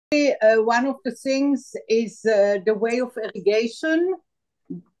one of the things is the way of irrigation.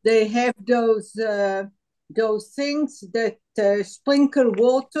 They have those things that sprinkle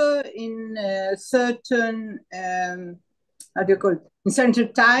water in certain how do you call it? In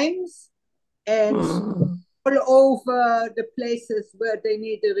certain times, and all over the places where they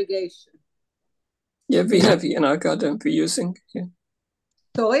need irrigation. Yeah, we have in our garden. We're using. Yeah.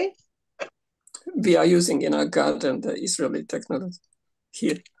 Sorry? We are using in our garden the Israeli technology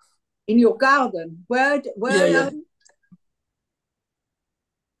here. In your garden? Where Yeah.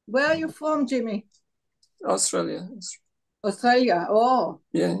 Where are you from, Jimmy? Australia. Australia. Oh.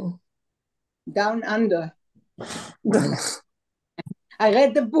 Yeah. Down under. I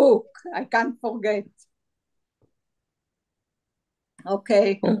read the book. I can't forget.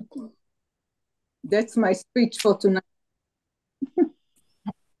 Okay. Yeah. That's my speech for tonight.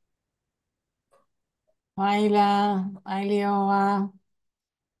 Hi, Ila. Hi, Leora.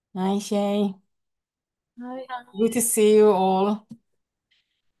 Hi, Shay. Hi. Good to see you all.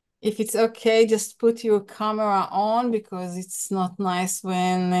 If it's okay, just put your camera on because it's not nice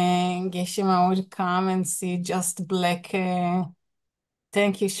when Geshe would come and see just black.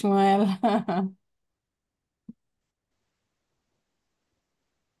 Thank you, Shmuel.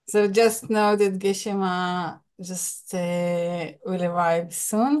 So just know that Geshe just will arrive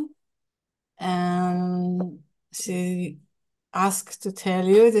soon. And she asked to tell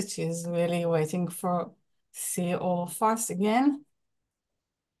you that she's really waiting for see all of us again.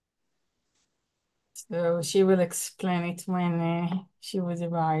 So she will explain it when she was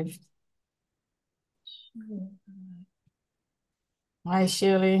arrived. Hi,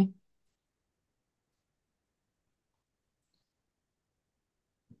 Shirley.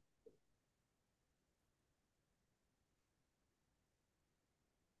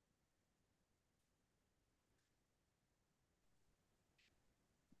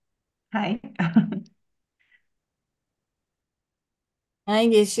 Hi. Hi,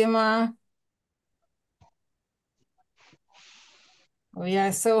 Geshe. We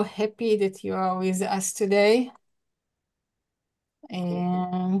are so happy that you are with us today.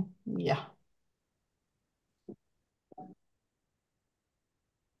 And yeah.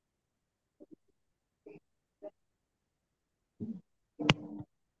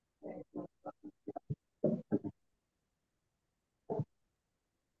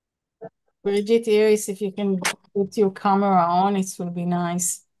 Bridget, Iris, if you can put your camera on, it will be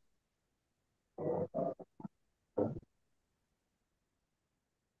nice.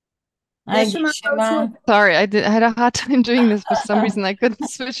 Hi, Geshe. Sorry, I had a hard time doing this. For some reason, I couldn't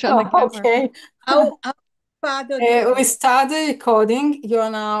switch on the camera. Okay. How Father, we started recording. You are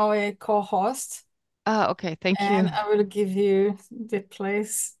now a co-host. Okay, thank you. And I will give you the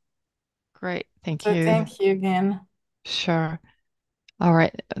place. Great, thank So you. thank you again. Sure. All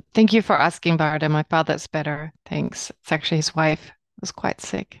right. Thank you for asking, Barda. My father's better. Thanks. It's actually his wife was quite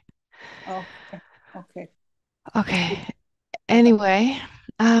sick. Okay. Okay. Okay. Anyway,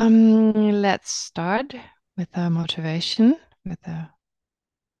 let's start with a motivation, with a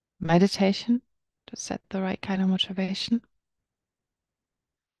meditation to set the right kind of motivation.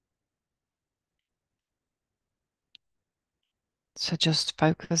 So just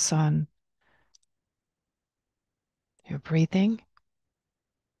focus on your breathing.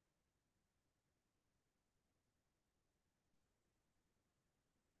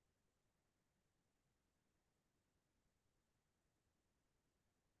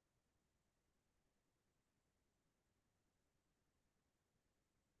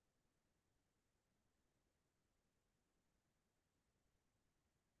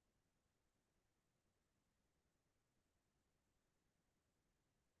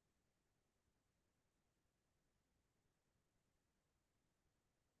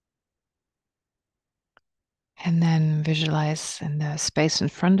 And then visualize in the space in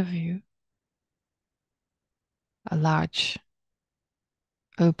front of you a large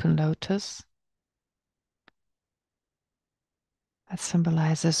open lotus that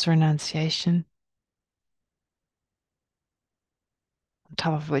symbolizes renunciation, on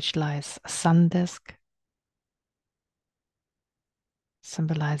top of which lies a sun disk,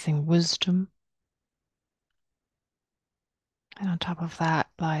 symbolizing wisdom. And on top of that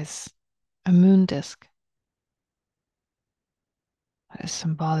lies a moon disk that is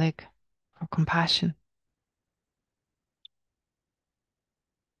symbolic for compassion.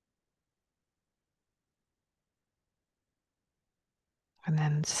 And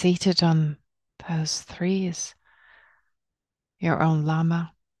then seated on those three is your own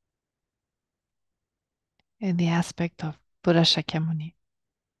Lama in the aspect of Buddha Shakyamuni.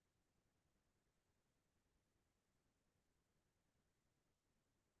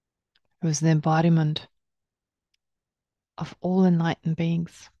 who is the embodiment of all enlightened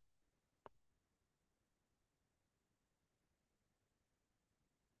beings.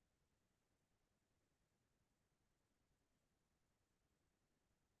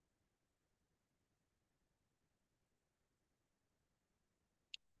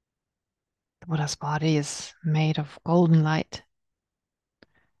 The Buddha's body is made of golden light,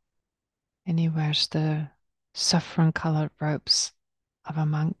 and he wears the saffron-colored robes of a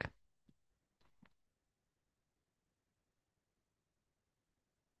monk.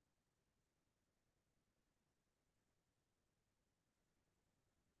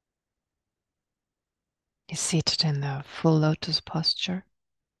 He's seated in the full lotus posture.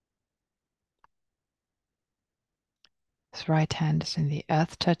 His right hand is in the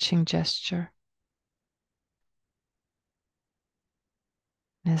earth-touching gesture.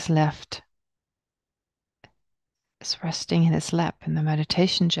 And his left is resting in his lap in the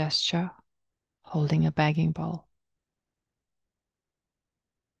meditation gesture, holding a begging bowl.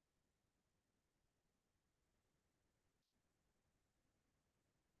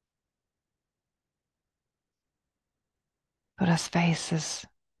 Buddha's face is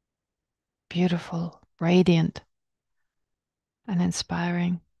beautiful, radiant, and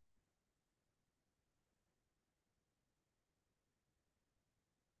inspiring.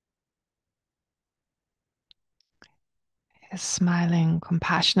 His smiling,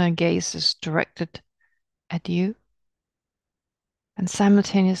 compassionate gaze is directed at you and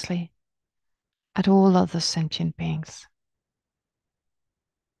simultaneously at all other sentient beings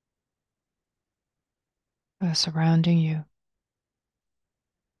who are surrounding you.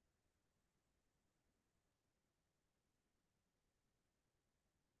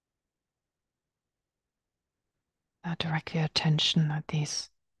 Now direct your attention at these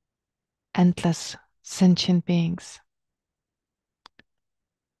endless sentient beings.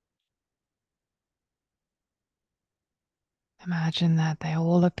 Imagine that they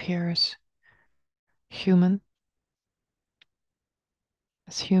all appear as human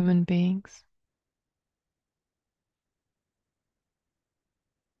beings.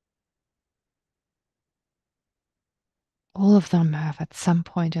 All of them have at some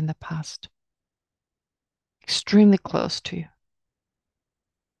point in the past extremely close to you.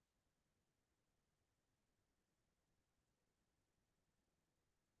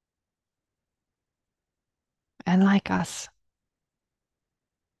 And like us,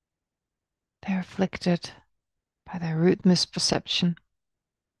 they're afflicted by their root misperception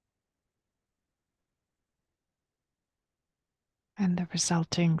and the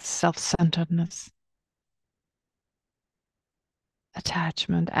resulting self-centeredness,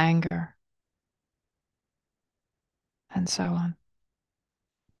 attachment, anger, and so on.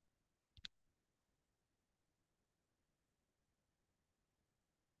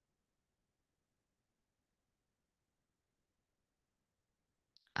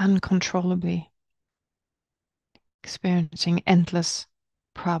 Uncontrollably experiencing endless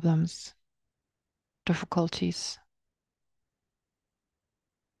problems, difficulties,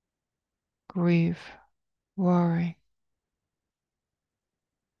 grief, worry,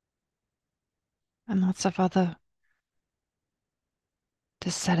 and lots of other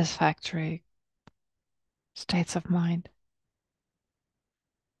dissatisfactory states of mind.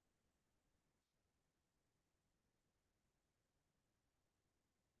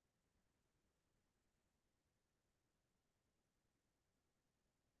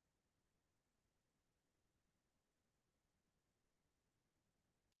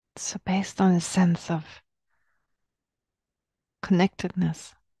 So based on a sense of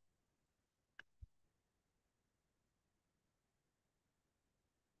connectedness,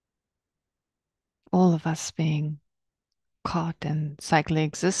 all of us being caught in cyclic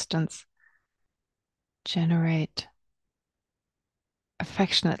existence generate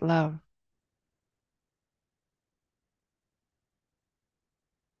affectionate love,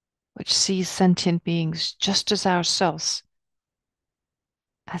 which sees sentient beings just as ourselves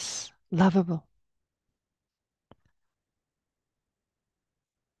as lovable,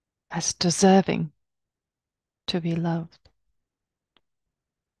 as deserving to be loved.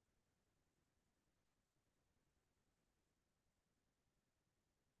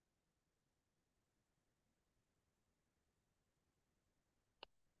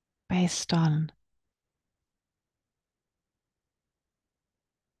 Based on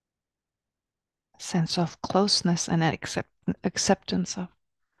a sense of closeness and acceptance of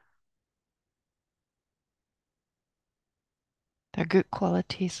their good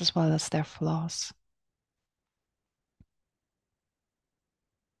qualities as well as their flaws.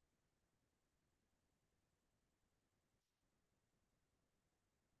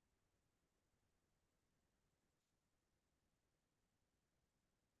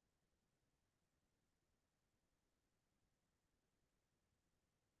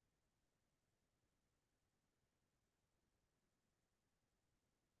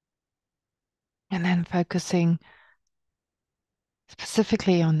 And then focusing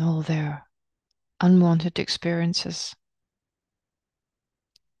specifically on all their unwanted experiences,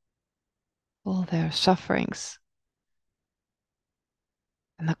 all their sufferings,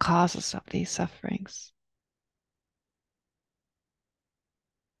 and the causes of these sufferings.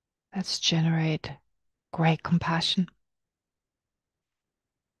 Let's generate great compassion.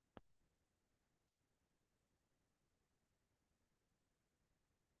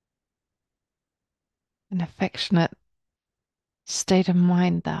 An affectionate state of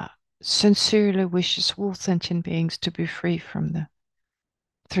mind that sincerely wishes all sentient beings to be free from the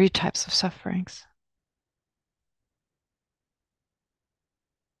three types of sufferings.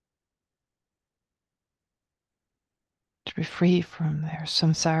 To be free from their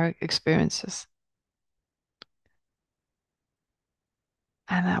samsaric experiences.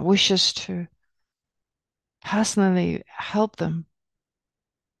 And that wishes to personally help them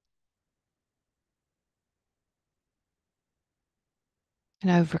in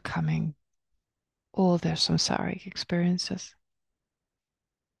overcoming all their samsaric experiences.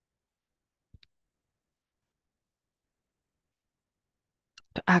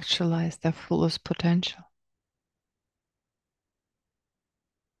 To actualize their fullest potential.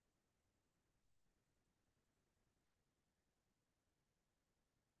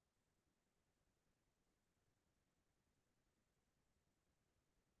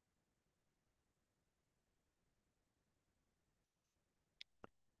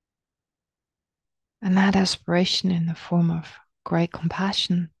 And that aspiration in the form of great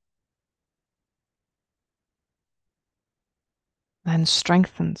compassion then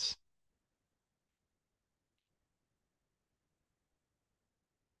strengthens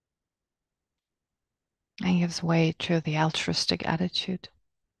and gives way to the altruistic attitude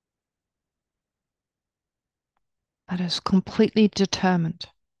that is completely determined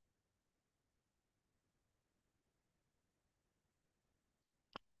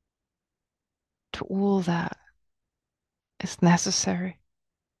to all that is necessary,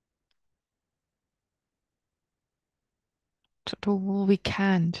 to do all we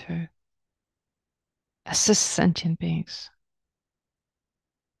can to assist sentient beings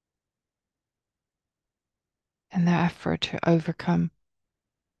in their effort to overcome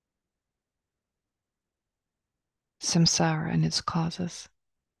samsara and its causes.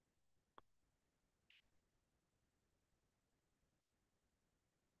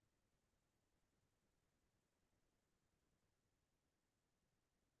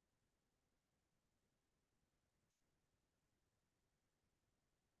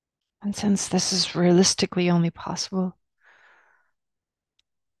 And since this is realistically only possible,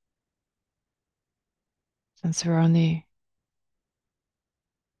 since we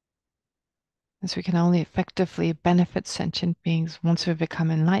can only effectively benefit sentient beings once we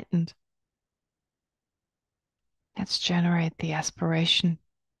become enlightened, let's generate the aspiration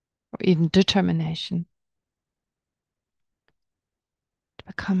or even determination to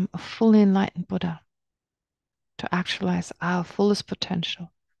become a fully enlightened Buddha, to actualize our fullest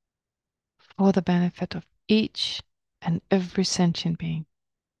potential for the benefit of each and every sentient being.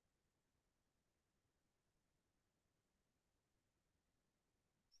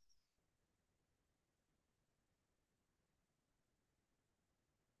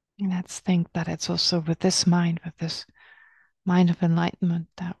 And let's think that it's also with this mind of enlightenment,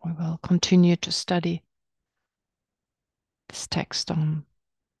 that we will continue to study this text on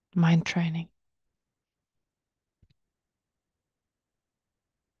mind training.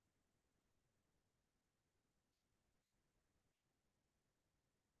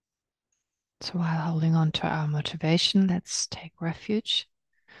 So while holding on to our motivation, let's take refuge.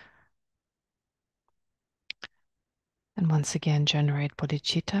 And once again, generate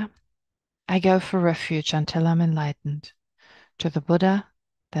bodhicitta. I go for refuge until I'm enlightened, to the Buddha,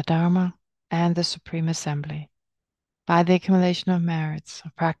 the Dharma, and the Supreme Assembly. By the accumulation of merits,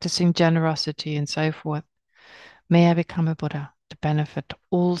 of practicing generosity and so forth, may I become a Buddha to benefit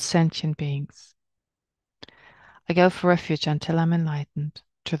all sentient beings. I go for refuge until I'm enlightened,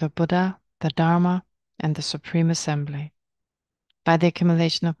 to the Buddha, the Dharma, and the Supreme Assembly. By the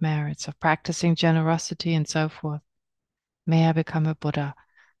accumulation of merits, of practicing generosity and so forth, may I become a Buddha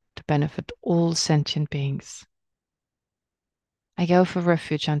to benefit all sentient beings. I go for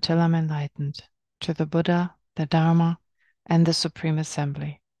refuge until I'm enlightened, to the Buddha, the Dharma, and the Supreme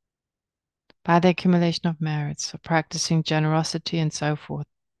Assembly. By the accumulation of merits, of practicing generosity and so forth,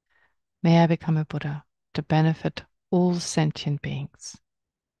 may I become a Buddha to benefit all sentient beings.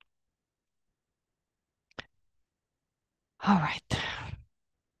 All right.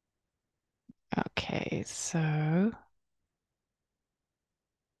 Okay, so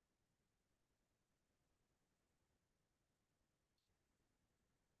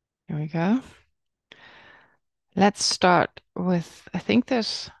Here we go. Let's start with, I think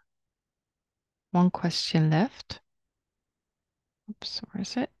there's one question left. Oops, where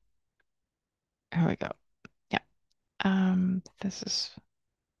is it? Here we go. Yeah. This is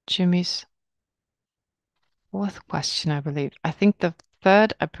Jimmy's fourth question, I believe. I think the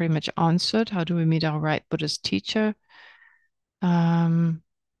third I pretty much answered. How do we meet our right Buddhist teacher? Well,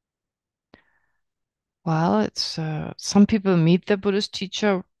 it's some people meet their Buddhist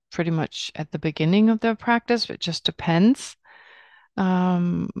teacher pretty much at the beginning of their practice. It just depends.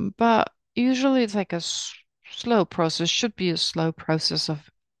 But usually it's like a slow process, should be a slow process of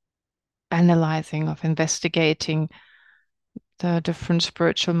analyzing, of investigating the different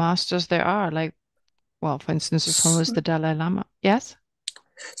spiritual masters there are. Like, well, for instance, as long as the Dalai Lama. Yes?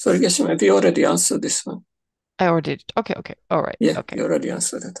 Sorry, Geshe, have you already answered this one? I already did. Okay. All right. Yeah, okay. you already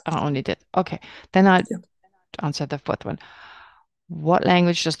answered it. I only did. Okay. Then I Yeah. answer the fourth one. What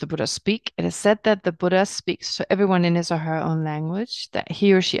language does the Buddha speak? It is said that the Buddha speaks to everyone in his or her own language that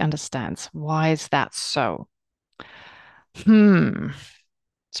he or she understands. Why is that so?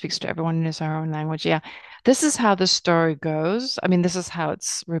 Speaks to everyone in his or her own language. Yeah. This is how the story goes. I mean, this is how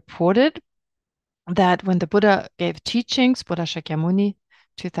it's reported, that when the Buddha gave teachings, Buddha Shakyamuni,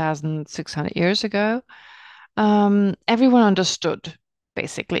 2,600 years ago, everyone understood,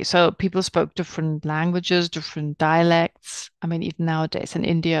 basically. So people spoke different languages, different dialects. I mean, even nowadays in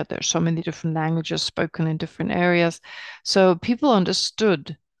India, there's so many different languages spoken in different areas. So people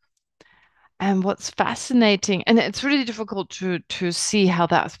understood. And what's fascinating, and it's really difficult to see how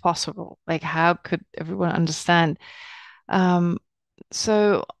that's possible. Like, how could everyone understand?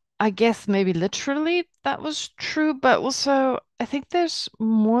 So I guess maybe literally that was true, but also I think there's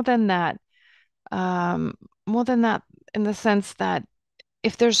more than that. More than that, in the sense that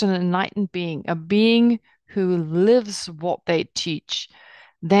if there's an enlightened being, a being who lives what they teach,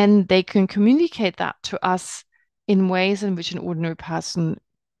 then they can communicate that to us in ways in which an ordinary person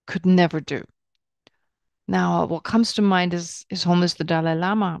could never do. Now, what comes to mind is His Holiness the Dalai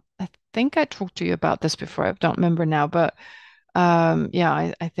Lama. I think I talked to you about this before. I don't remember now, but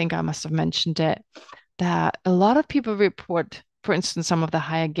yeah, I think I must have mentioned it, that a lot of people report, for instance, some of the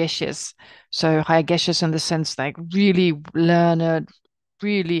higher geshes. So higher geshes in the sense like really learned,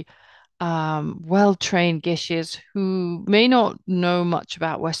 really well-trained geshes who may not know much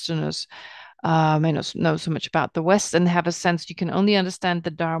about Westerners, may not know so much about the West, and have a sense you can only understand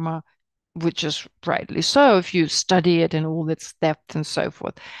the Dharma, which is rightly so if you study it in all its depth and so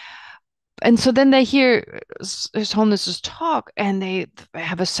forth. And so then they hear His Holiness's talk and they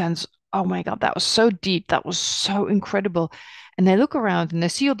have a sense, oh my God, that was so deep, that was so incredible. And they look around and they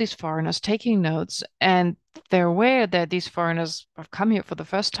see all these foreigners taking notes, and they're aware that these foreigners have come here for the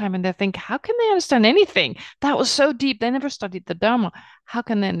first time, and they think, how can they understand anything? That was so deep. They never studied the Dharma. How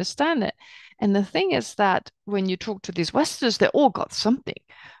can they understand it? And the thing is that when you talk to these Westerners, they all got something.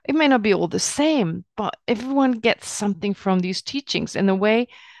 It may not be all the same, but everyone gets something from these teachings in a way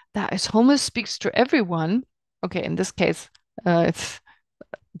that His Holiness speaks to everyone. Okay, in this case, it's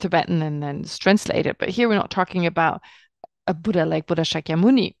Tibetan and then it's translated, but here we're not talking about a Buddha like Buddha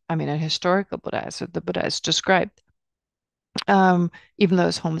Shakyamuni. I mean, a historical Buddha, as the Buddha is described. Even though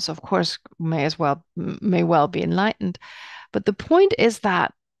His Holiness, of course, may well be enlightened. But the point is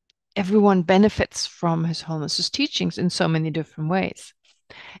that everyone benefits from His Holiness's teachings in so many different ways.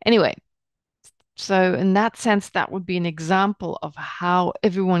 Anyway, so in that sense, that would be an example of how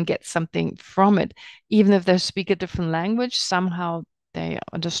everyone gets something from it. Even if they speak a different language, somehow they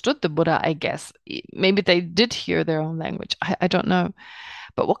understood the Buddha, I guess. Maybe they did hear their own language. I don't know.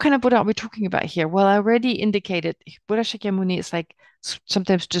 But what kind of Buddha are we talking about here? Well, I already indicated Buddha Shakyamuni is like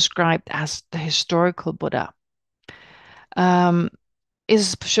sometimes described as the historical Buddha.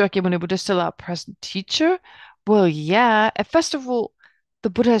 Is Shakyamuni Buddha still our present teacher? Well, yeah. First of all, the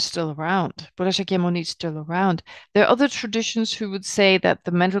Buddha is still around. Buddha Shakyamuni is still around. There are other traditions who would say that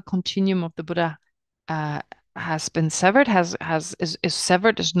the mental continuum of the Buddha has been severed, is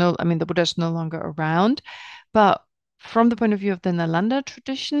severed. The Buddha is no longer around. But from the point of view of the Nalanda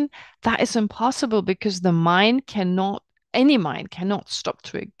tradition, that is impossible because the mind any mind cannot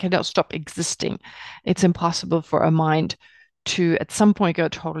stop existing. It's impossible for a mind to at some point go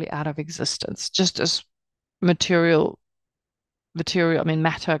totally out of existence, just as matter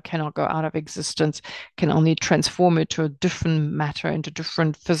cannot go out of existence, can only transform into a different matter, into a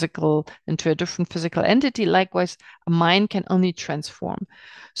different physical entity. Likewise, a mind can only transform.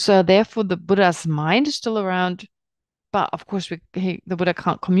 So therefore, the Buddha's mind is still around, but of course, the Buddha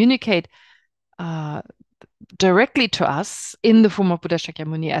can't communicate directly to us in the form of Buddha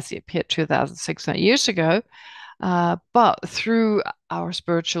Shakyamuni as he appeared 2,600 years ago. But through our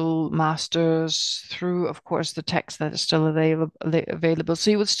spiritual masters, through, of course, the text that is still available.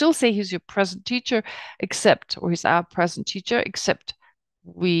 So you would still say he's your present teacher, or he's our present teacher, except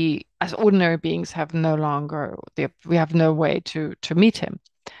we, as ordinary beings, have no longer, we have no way to meet him.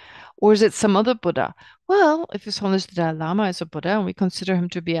 Or is it some other Buddha? Well, if His Holiness the Dalai Lama is a Buddha and we consider him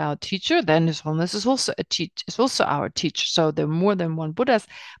to be our teacher, then His Holiness is also our teacher. So there are more than one Buddhas.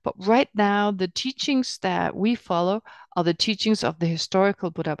 But right now, the teachings that we follow are the teachings of the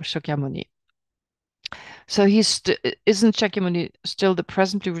historical Buddha Shakyamuni. So isn't Shakyamuni still the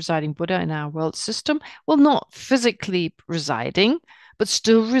presently residing Buddha in our world system? Well, not physically residing, but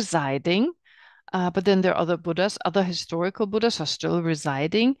still residing. But then there are other Buddhas, other historical Buddhas are still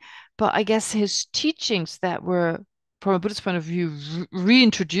residing. But I guess his teachings that were, from a Buddhist point of view,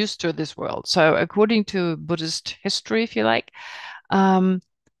 reintroduced to this world. So according to Buddhist history, if you like,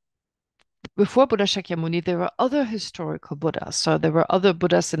 before Buddha Shakyamuni, there were other historical Buddhas. So there were other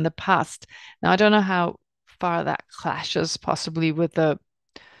Buddhas in the past. Now, I don't know how far that clashes possibly with the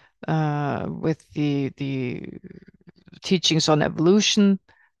teachings on evolution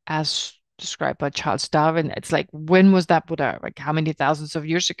as described by Charles Darwin. It's like, when was that Buddha? Like, how many thousands of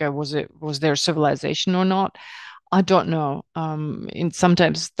years ago was there civilization or not? I don't know. And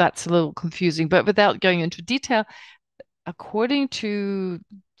sometimes that's a little confusing, but without going into detail, according to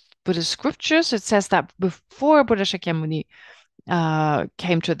Buddhist scriptures, it says that before Buddha Shakyamuni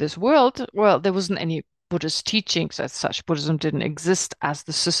came to this world, well, there wasn't any Buddhist teachings as such. Buddhism didn't exist as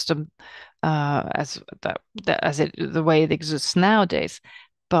the system, the way it exists nowadays.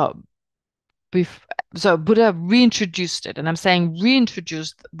 But so Buddha reintroduced it, and I'm saying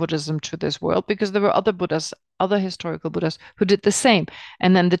reintroduced Buddhism to this world because there were other Buddhas, other historical Buddhas who did the same,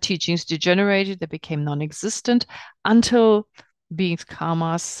 and then the teachings degenerated; they became non-existent until beings'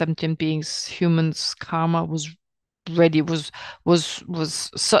 karma, sentient beings, humans' karma was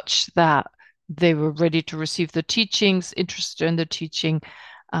such that they were ready to receive the teachings, interested in the teaching,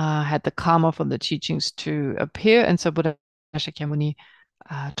 had the karma from the teachings to appear, and so Buddha Shakyamuni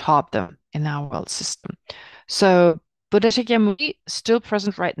taught them in our world system. So Buddha Shakyamuni, still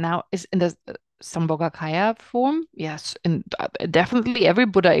present right now, is in the Sambhogakaya form. Yes, and definitely every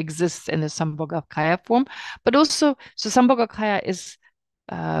Buddha exists in the Sambhogakaya form. But also, so Sambhogakaya is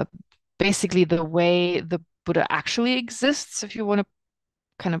basically the way the Buddha actually exists, if you want to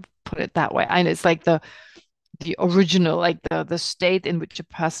kind of put it that way. And it's like the original, like the state in which a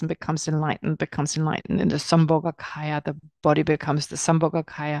person becomes enlightened in the Sambhogakaya. The body becomes the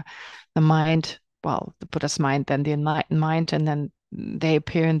Sambhogakaya, the mind, well, the Buddha's mind, then the enlightened mind, and then they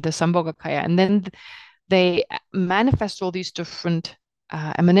appear in the Sambhogakaya, and then they manifest all these different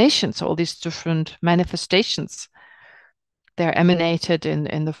emanations, all these different manifestations. They're emanated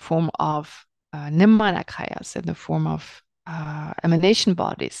in the form of Nirmanakayas, in the form of emanation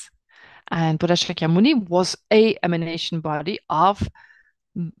bodies. And Buddha Shakyamuni was a emanation body of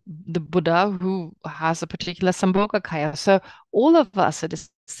the Buddha who has a particular Sambhogakaya. So all of us, it is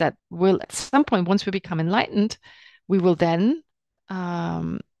said, will at some point, once we become enlightened, we will then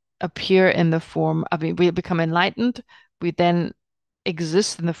appear in the form, we become enlightened, we then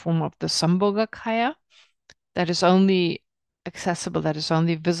exist in the form of the Sambhogakaya that is only accessible, that is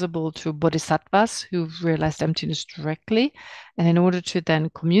only visible to bodhisattvas who've realized emptiness directly. And in order to then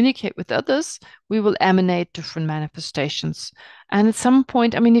communicate with others, we will emanate different manifestations. And at some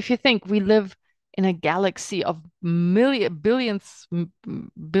point, I mean, if you think we live in a galaxy of billions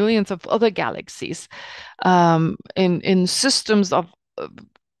of other galaxies, in systems of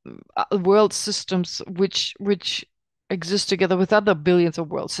world systems which exist together with other billions of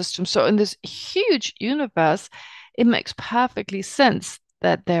world systems. So in this huge universe, it makes perfectly sense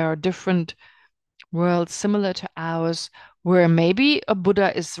that there are different worlds similar to ours where maybe a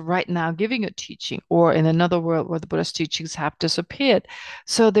Buddha is right now giving a teaching, or in another world where the Buddha's teachings have disappeared.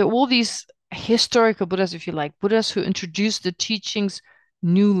 So there are all these historical Buddhas, if you like, Buddhas who introduce the teachings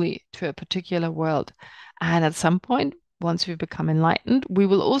newly to a particular world. And at some point, once we become enlightened, we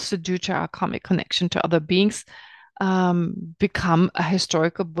will also, due to our karmic connection to other beings, become a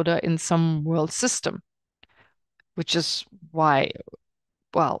historical Buddha in some world system. Which is why,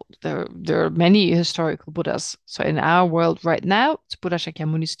 well, there are many historical Buddhas. So in our world right now, it's Buddha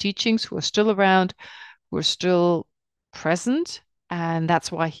Shakyamuni's teachings who are still around, who are still present, and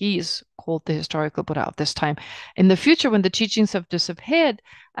that's why he is called the historical Buddha of this time. In the future, when the teachings have disappeared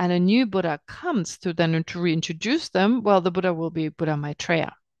and a new Buddha comes to then to reintroduce them, well, the Buddha will be Buddha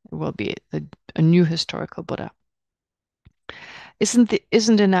Maitreya. It will be a new historical Buddha.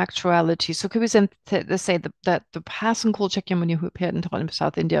 isn't in actuality. So could we say that the person called Shakyamuni who appeared and taught in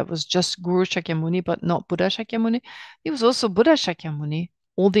South India was just Guru Shakyamuni, but not Buddha Shakyamuni? He was also Buddha Shakyamuni.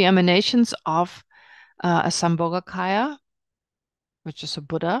 All the emanations of a Sambhogakaya, which is a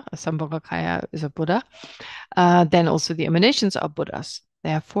Buddha, a Sambhogakaya is a Buddha, then also the emanations are Buddhas.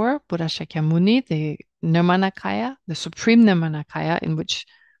 Therefore, Buddha Shakyamuni, the Nirmanakaya, the supreme Nirmanakaya in which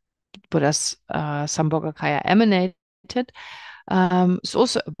Buddha's Sambhogakaya emanated, is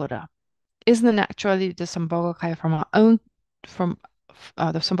also a Buddha. Isn't it actually the Sambhogakaya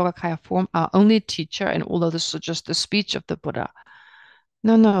the Sambhogakaya form our only teacher, and all of this is just the speech of the Buddha?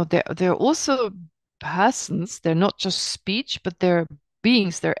 No, they're also persons. They're not just speech, but they're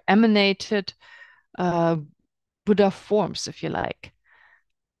beings. They're emanated Buddha forms, if you like,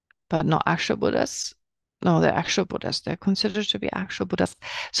 but not actual Buddhas. No, they're actual Buddhas. They're considered to be actual Buddhas.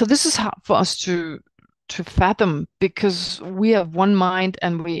 So this is hard for us to fathom, because we have one mind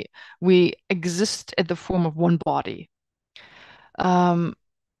and we exist in the form of one body. In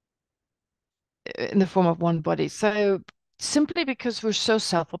the form of one body. So simply because we're so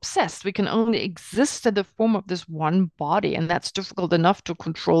self-obsessed, we can only exist in the form of this one body, and that's difficult enough to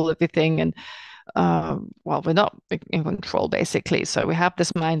control everything. And well, we're not in control, basically. So we have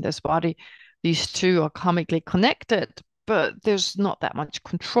this mind, this body. These two are karmically connected, but there's not that much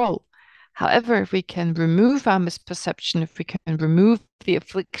control. However, if we can remove our misperception, if we can remove the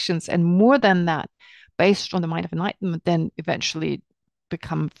afflictions, and more than that, based on the mind of enlightenment, then eventually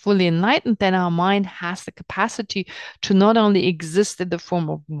become fully enlightened, then our mind has the capacity to not only exist in the form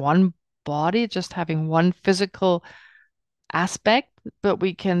of one body, just having one physical aspect, but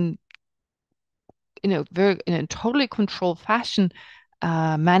we can, in a totally controlled fashion,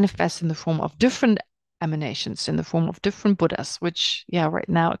 manifest in the form of different emanations, in the form of different Buddhas, which, yeah, right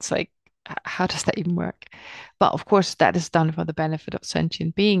now it's like, how does that even work? But of course, that is done for the benefit of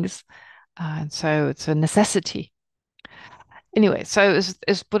sentient beings. And so it's a necessity. Anyway, so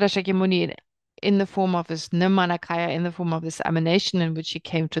is Buddha Shakyamuni in the form of this Nirmanakaya, in the form of this emanation in which he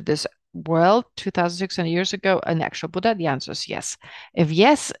came to this world 2,600 years ago, an actual Buddha? The answer is yes. If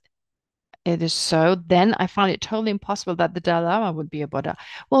yes, it is so, then I find it totally impossible that the Dalai Lama would be a Buddha.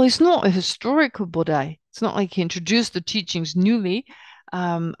 Well, he's not a historical Buddha. It's not like he introduced the teachings newly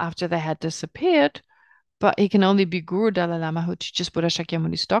after they had disappeared, but he can only be Guru Dalai Lama who teaches Buddha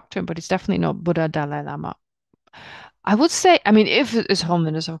Shakyamuni's doctrine, but he's definitely not Buddha Dalai Lama. I would say, I mean, if His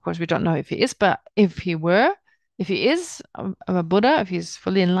Holiness, of course, we don't know if he is, but if he is a Buddha, if he's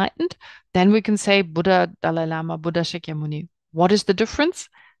fully enlightened, then we can say Buddha Dalai Lama, Buddha Shakyamuni. What is the difference?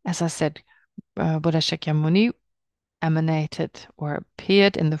 As I said, Buddha Shakyamuni emanated or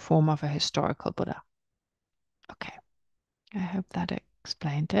appeared in the form of a historical Buddha. Okay, I hope that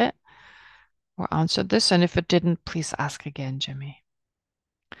explained it or answered this. And if it didn't, please ask again, Jimmy.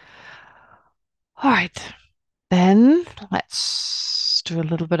 All right. Then let's do a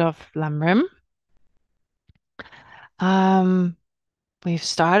little bit of Lamrim. We've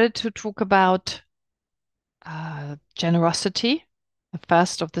started to talk about generosity, the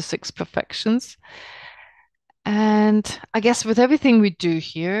first of the 6 perfections. And I guess with everything we do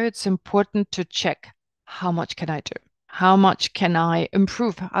here, it's important to check, how much can I do? How much can I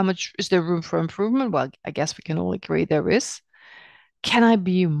improve? How much is there room for improvement? Well, I guess we can all agree there is. Can I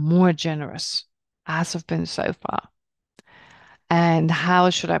be more generous, as I've been so far? And how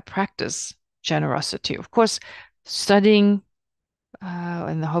should I practice generosity? Of course, studying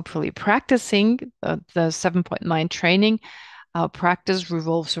and hopefully practicing the 7.9 training, our practice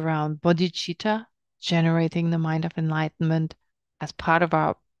revolves around bodhicitta, generating the mind of enlightenment as part of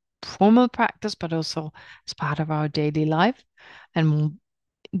our formal practice, but also as part of our daily life. And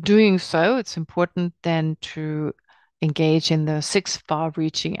doing so, it's important then to engage in the 6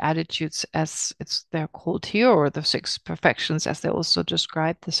 far-reaching attitudes, as they're called here, or the 6 perfections, as they also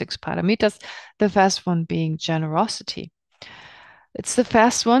describe the 6 paramitas. The first one being generosity. It's the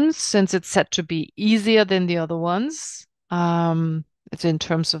first one since it's said to be easier than the other ones. It's in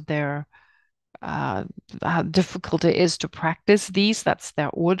terms of their how difficult it is to practice these. That's their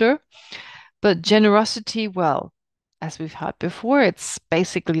order. But generosity, well, as we've heard before, it's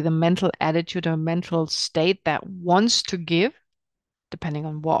basically the mental attitude or mental state that wants to give, depending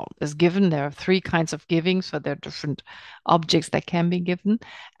on what is given. There are 3 kinds of giving, so there are different objects that can be given.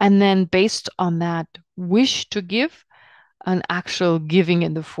 And then based on that wish to give, an actual giving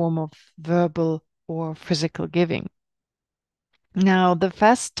in the form of verbal or physical giving. Now, the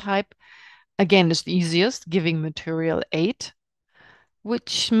first type, again, is the easiest, giving material aid,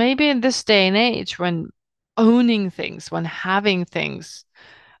 which maybe in this day and age, when owning things, when having things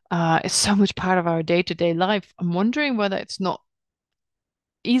is so much part of our day-to-day life, I'm wondering whether it's not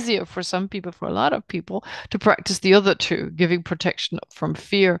easier for some people, for a lot of people, to practice the other two, giving protection from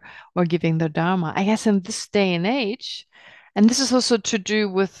fear or giving the Dharma. I guess in this day and age, and this is also to do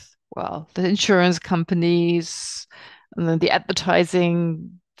with, well, the insurance companies and then the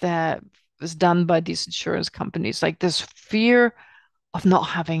advertising that is done by these insurance companies, like this fear of not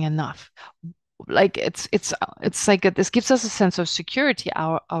having enough. Like it's like this gives us a sense of security,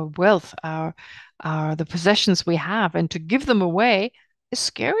 our wealth, our the possessions we have, and to give them away is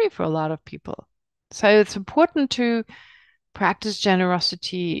scary for a lot of people. So it's important to practice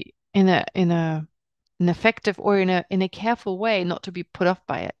generosity in an effective or in a careful way, not to be put off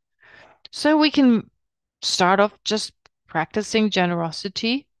by it. So we can start off just practicing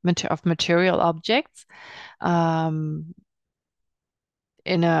generosity of material objects,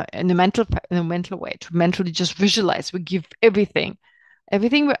 in a mental way, to mentally just visualize. We give everything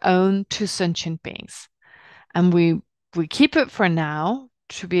we own to sentient beings, and we keep it for now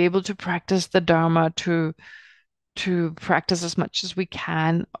to be able to practice the Dharma, to practice as much as we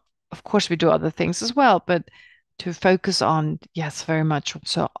can. Of course, we do other things as well, but to focus on, yes, very much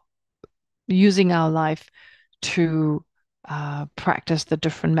also using our life to practice the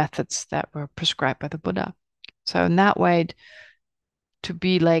different methods that were prescribed by the Buddha. So in that way, to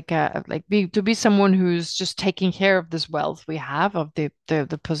be to be someone who's just taking care of this wealth we have, of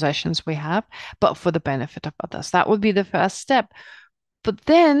the possessions we have, but for the benefit of others. That would be the first step. But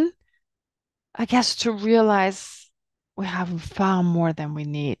then I guess to realize we have far more than we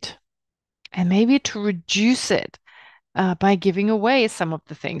need, and maybe to reduce it by giving away some of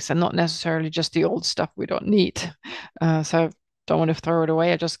the things, and not necessarily just the old stuff we don't need. So don't want to throw it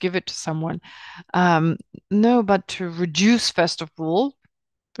away, I just give it to someone. No, but to reduce, first of all,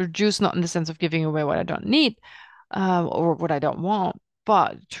 reduce not in the sense of giving away what I don't need or what I don't want,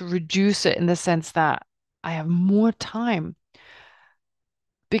 but to reduce it in the sense that I have more time.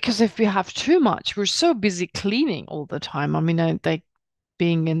 Because if we have too much, we're so busy cleaning all the time. I mean, like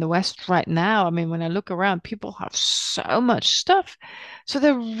being in the West right now, I mean, when I look around, people have so much stuff. So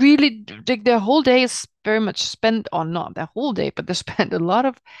they're really, like, their whole day is very much spent on, not their whole day, but they spend a lot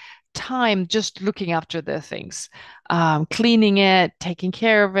of time just looking after their things, cleaning it, taking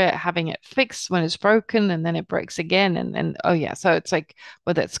care of it, having it fixed when it's broken, and then it breaks again. And oh yeah, so it's like,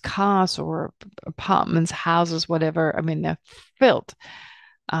 whether it's cars or apartments, houses, whatever, I mean, they're filled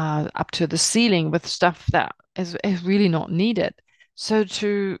up to the ceiling with stuff that is really not needed. So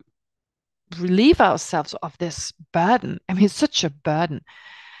to relieve ourselves of this burden, I mean, it's such a burden.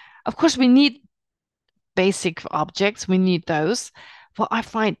 Of course, we need basic objects, we need those. What I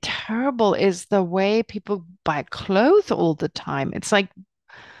find terrible is the way people buy clothes all the time. It's like,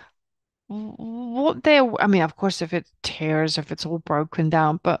 what I mean, of course, if it tears, if it's all broken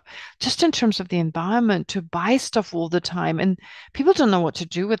down, but just in terms of the environment, to buy stuff all the time, and people don't know what to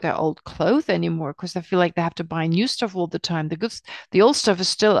do with their old clothes anymore because they feel like they have to buy new stuff all the time. The old stuff is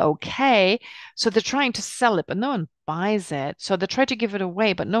still okay, so they're trying to sell it, but no one buys it. So they try to give it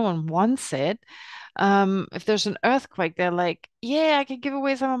away, but no one wants it. If there's an earthquake, they're like, yeah, I can give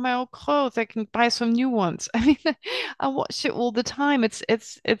away some of my old clothes. I can buy some new ones. I mean, I watch it all the time. It's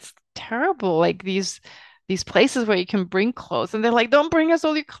terrible. Like these places where you can bring clothes, and they're like, don't bring us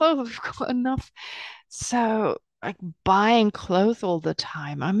all your clothes. We've got enough. So like buying clothes all the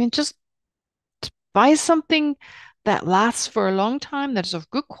time. I mean, just buy something that lasts for a long time, that is of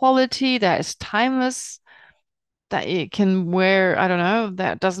good quality, that is timeless, that you can wear, I don't know,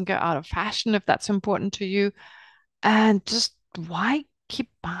 that doesn't go out of fashion if that's important to you. And just why keep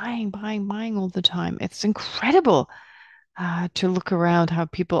buying all the time? It's incredible to look around how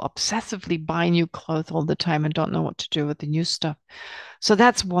people obsessively buy new clothes all the time and don't know what to do with the new stuff. So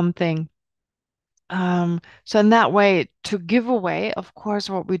that's one thing. So in that way, to give away, of course,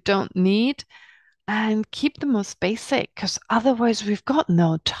 what we don't need, and keep the most basic, because otherwise we've got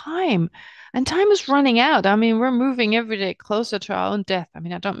no time. And time is running out. I mean, we're moving every day closer to our own death. I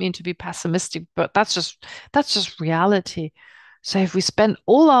mean, I don't mean to be pessimistic, but that's just reality. So if we spend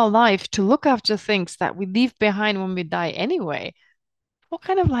all our life to look after things that we leave behind when we die anyway, what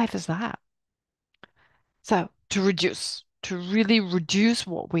kind of life is that? So to really reduce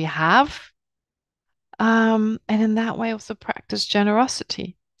what we have, and in that way also practice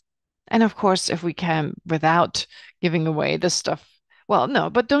generosity. And of course, if we can, without giving away the stuff, well, no,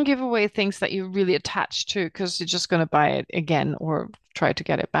 but don't give away things that you're really attached to, because you're just going to buy it again or try to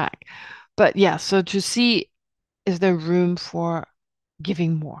get it back. But yeah, so to see, is there room for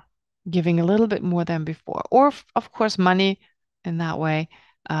giving more, giving a little bit more than before? Or, of course, money in that way.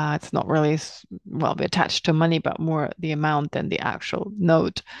 It's not really, well, attached to money, but more the amount than the actual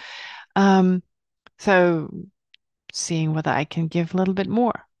note. So seeing whether I can give a little bit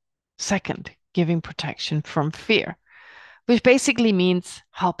more. Second, giving protection from fear, which basically means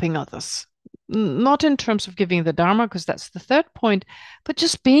helping others. Not in terms of giving the Dharma, because that's the third point, but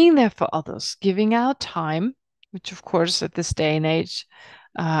just being there for others, giving our time, which of course at this day and age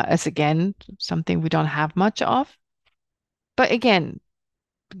is again something we don't have much of. But again,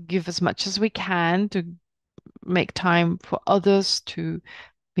 give as much as we can to make time for others, to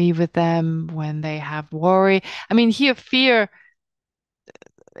be with them when they have worry. I mean, here, fear,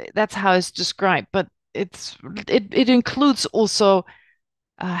 that's how it's described, but it includes also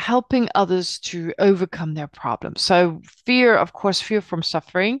helping others to overcome their problems. So fear, of course, fear from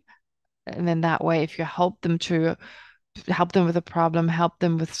suffering. And then that way, if you help them with a problem, help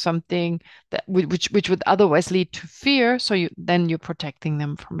them with something that which would otherwise lead to fear, so you're protecting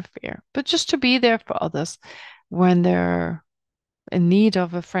them from fear. But just to be there for others when they're in need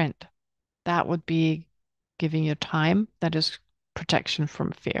of a friend, that would be giving your time. That is protection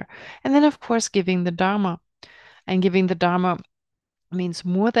from fear. And then, of course, giving the Dharma. And giving the Dharma means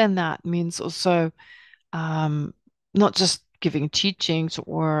more than that, means also not just giving teachings,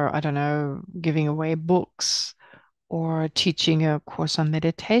 or, I don't know, giving away books or teaching a course on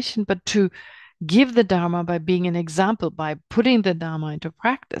meditation, but to give the Dharma by being an example, by putting the Dharma into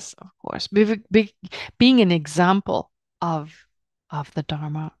practice, of course, being an example of the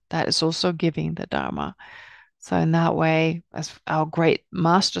Dharma. That is also giving the Dharma. So in that way, as our great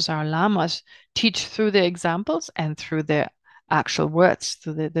masters, our lamas, teach through the examples and through the actual words,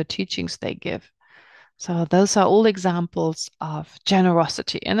 through the teachings they give. So those are all examples of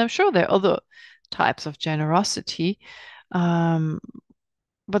generosity. And I'm sure there are other types of generosity,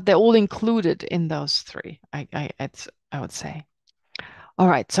 but they're all included in those three, I would say. All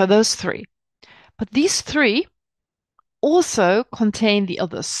right, so those three. But these three also contain the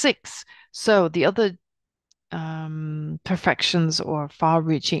other six. So the other perfections or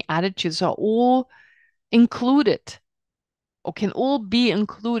far-reaching attitudes are all included, or can all be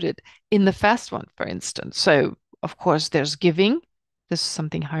included in the first one, for instance. So, of course, there's giving. This is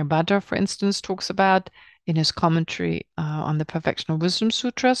something Haribhadra, for instance, talks about in his commentary on the Perfectional Wisdom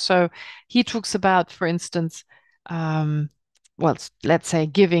Sutra. So he talks about, for instance, well, let's say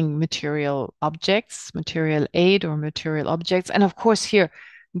giving material objects, material aid or material objects. And of course here,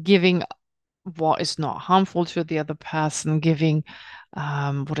 giving what is not harmful to the other person, giving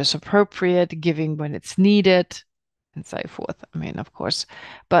what is appropriate, giving when it's needed, and so forth. I mean, of course,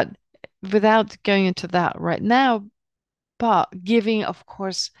 but without going into that right now, but giving, of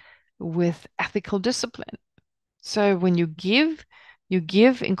course, with ethical discipline. So when you give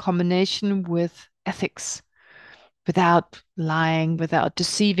in combination with ethics, without lying, without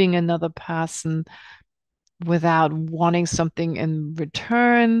deceiving another person, without wanting something in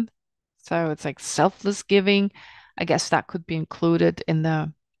return. So it's like selfless giving. I guess that could be included in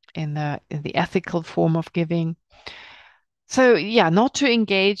the ethical form of giving. So yeah, not to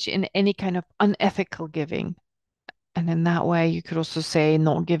engage in any kind of unethical giving. And in that way, you could also say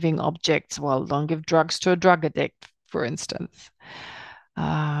not giving objects. Well, don't give drugs to a drug addict, for instance.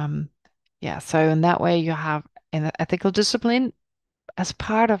 Yeah, so in that way, you have an ethical discipline as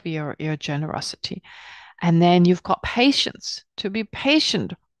part of your generosity. And then you've got patience, to be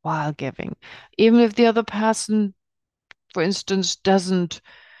patient while giving. Even if the other person, for instance, doesn't,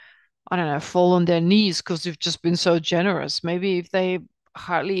 I don't know, fall on their knees because you've just been so generous. Maybe if they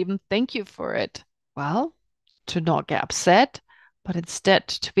hardly even thank you for it. Well, to not get upset, but instead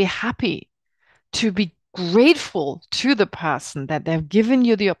to be happy, to be grateful to the person that they've given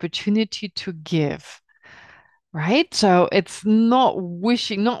you the opportunity to give. Right? So it's not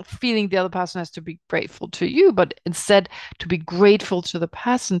feeling the other person has to be grateful to you, but instead to be grateful to the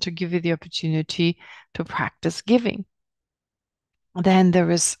person to give you the opportunity to practice giving. Then there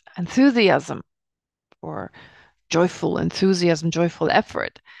is enthusiasm, or joyful enthusiasm, joyful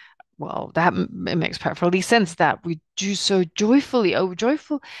effort. Well, that makes perfectly sense that we do so joyfully. Oh,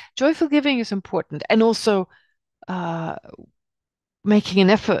 joyful giving is important. And also making an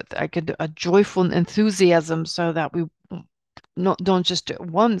effort, like a joyful enthusiasm, so that we don't just do it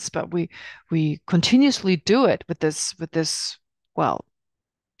once, but we continuously do it with this well,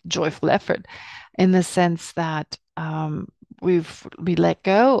 joyful effort, in the sense that we let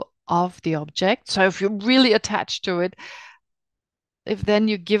go of the object. So if you're really attached to it, if then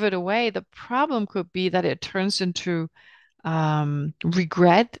you give it away, the problem could be that it turns into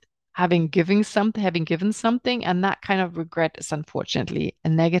regret, having given something, and that kind of regret is unfortunately a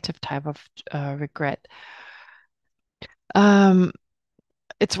negative type of regret.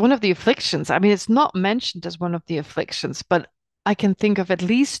 It's one of the afflictions. I mean, it's not mentioned as one of the afflictions, but I can think of at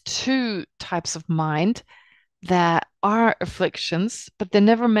least two types of mind there are afflictions, but they're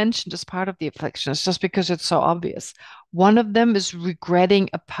never mentioned as part of the afflictions just because it's so obvious. One of them is regretting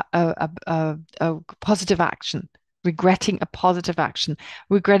a positive action. Regretting a positive action.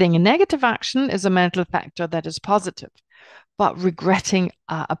 Regretting a negative action is a mental factor that is positive, but regretting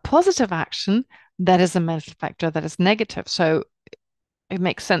a positive action, that is a mental factor that is negative. So it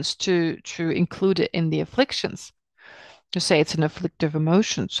makes sense to include it in the afflictions, to say it's an afflictive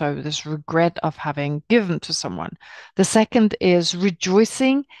emotion. So this regret of having given to someone. The second is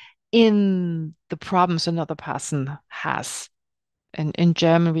rejoicing in the problems another person has. And in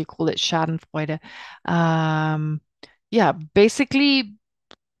German, we call it Schadenfreude. Yeah, basically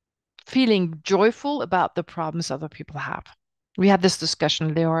feeling joyful about the problems other people have. We had this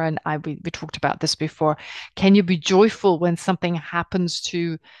discussion, Leora and I, we talked about this before. Can you be joyful when something happens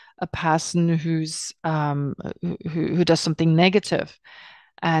to a person who's who does something negative?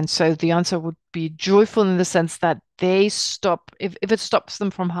 And so the answer would be joyful in the sense that they stop, if it stops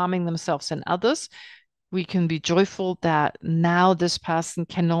them from harming themselves and others, we can be joyful that now this person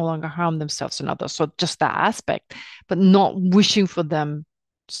can no longer harm themselves and others. So just that aspect, but not wishing for them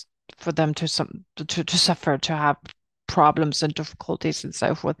to suffer, to have problems and difficulties and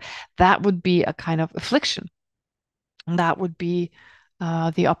so forth. That would be a kind of affliction. And that would be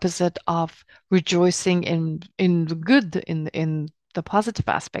the opposite of rejoicing in the good, in the positive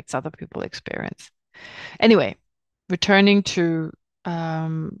aspects other people experience. Anyway, returning to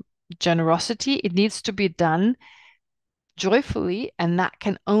generosity, it needs to be done joyfully, and that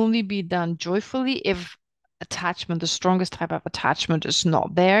can only be done joyfully if attachment, the strongest type of attachment, is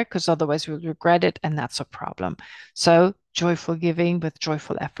not there, because otherwise we'll regret it, and that's a problem. So joyful giving with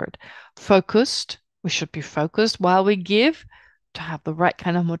joyful effort. Focused, we should be focused while we give, to have the right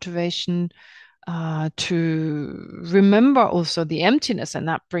kind of motivation, to remember also the emptiness. And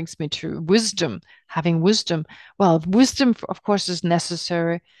that brings me to wisdom, having wisdom. Well, wisdom, of course, is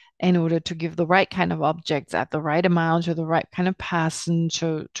necessary in order to give the right kind of objects at the right amount to the right kind of person,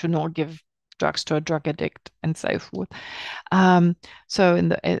 to not give drugs to a drug addict and so forth. So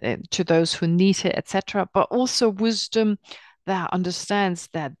to those who need it, etc. But also wisdom that understands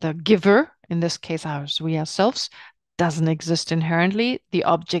that the giver, in this case we ourselves, doesn't exist inherently. The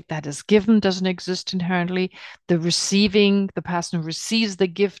object that is given doesn't exist inherently. The person who receives the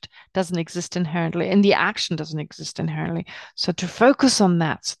gift doesn't exist inherently, and the action doesn't exist inherently. So to focus on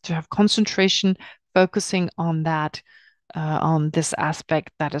that, to have concentration, focusing on that, on this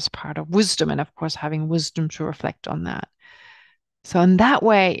aspect, that is part of wisdom, and of course having wisdom to reflect on that. So in that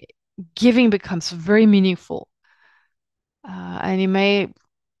way, giving becomes very meaningful. And you may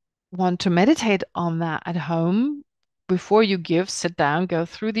want to meditate on that at home. Before you give, sit down, go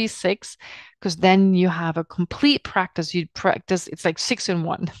through these 6, because then you have a complete practice. You practice, it's like 6 in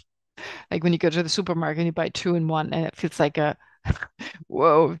 1. Like when you go to the supermarket and you buy 2 in 1, and it feels like a,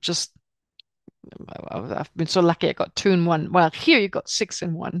 whoa, just, I've been so lucky I got 2 in 1. Well, here you got 6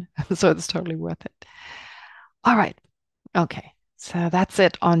 in 1. So it's totally worth it. All right. Okay. So that's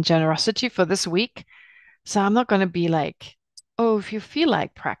it on generosity for this week. So I'm not going to be like, oh, if you feel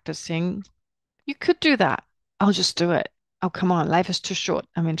like practicing, you could do that. I'll just do it. Oh, come on. Life is too short.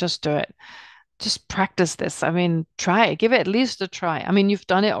 I mean, just do it. Just practice this. I mean, try it. Give it at least a try. I mean, you've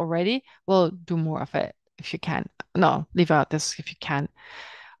done it already. Well, do more of it if you can. No, leave out this if you can.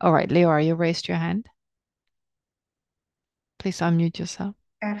 All right, Leora, you raised your hand. Please unmute yourself.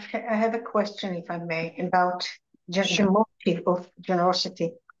 I have a question, if I may, about just Sure. the motive of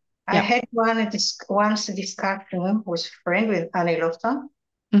generosity. I Yeah. had once a discussion with a friend, with Annie Lotta.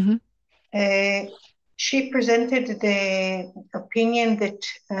 Mm-hmm. She presented the opinion that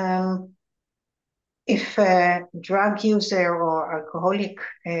if a drug user or alcoholic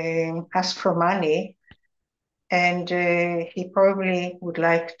asks for money, and he probably would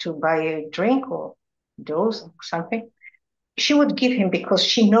like to buy a drink or dose or something, she would give him, because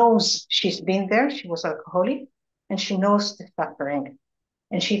she knows, she's been there, she was alcoholic, and she knows the suffering.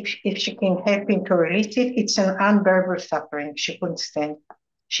 And if she can help him to release it, it's an unbearable suffering she couldn't stand.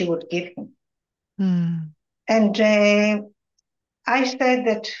 She would give him. And I said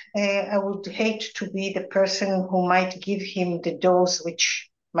that I would hate to be the person who might give him the dose which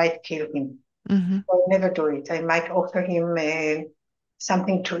might kill him. Mm-hmm. I'll never do it. I might offer him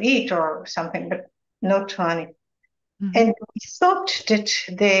something to eat or something, but not money. Mm-hmm. And we thought that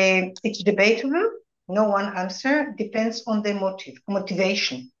it's debatable. No one answer. Depends on the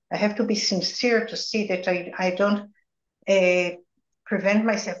motivation. I have to be sincere to see that I don't prevent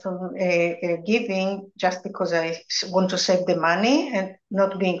myself from giving just because I want to save the money and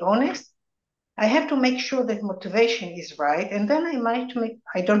not being honest. I have to make sure that motivation is right, and then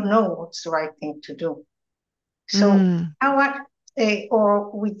I don't know what's the right thing to do. So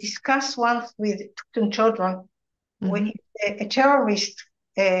or we discussed once with children, when a terrorist,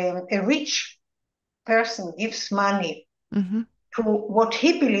 a rich person gives money to what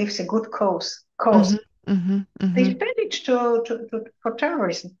he believes a good cause. They spend it for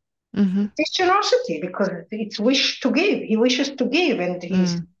terrorism. It's generosity because it's wish to give. He wishes to give, and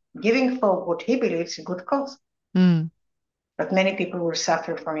he's giving for what he believes a good cause. But many people will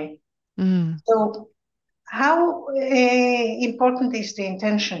suffer from it. So how important is the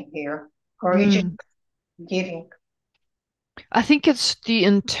intention here, origin giving? I think it's the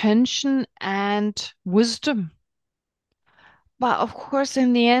intention and wisdom. But of course,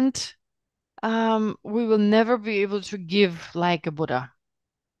 in the end, we will never be able to give like a Buddha.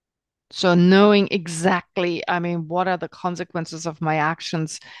 So knowing exactly, I mean, what are the consequences of my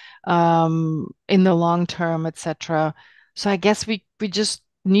actions in the long term, etc. So I guess we just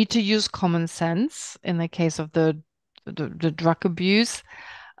need to use common sense in the case of the drug abuse.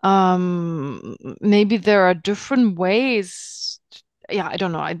 Maybe there are different ways. Yeah, I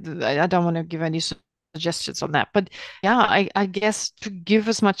don't know. I don't want to give any suggestions on that, but yeah, I guess to give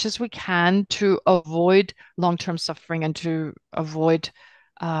as much as we can to avoid long-term suffering and to avoid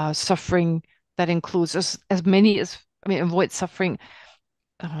suffering that includes as many as, I mean, avoid suffering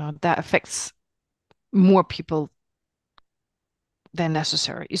that affects more people than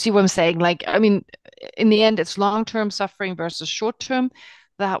necessary. You see what I'm saying? Like, I mean, in the end, it's long-term suffering versus short-term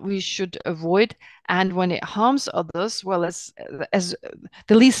that we should avoid. And when it harms others, well, as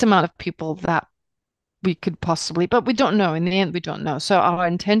the least amount of people that we could possibly, but we don't know. In the end, we don't know. So our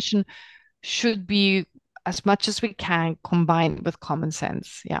intention should be as much as we can combined with common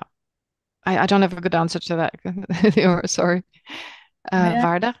sense. Yeah. I don't have a good answer to that. Sorry.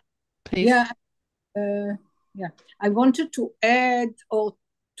 Varda, please. Yeah. I wanted to add or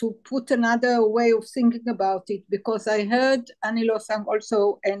to put another way of thinking about it, because I heard Ani Losang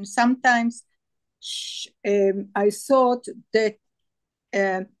also, and sometimes I thought that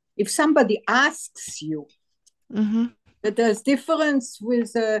if somebody asks you, that there's difference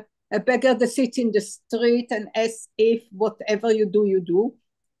with a beggar that sits in the street and asks if whatever you do,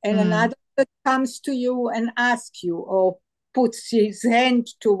 and another that comes to you and asks you or puts his hand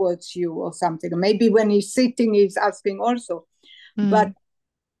towards you or something. Maybe when he's sitting, he's asking also. But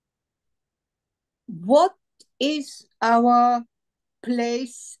what is our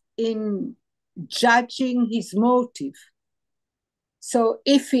place in judging his motive? So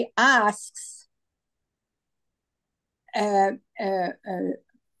if he asks, do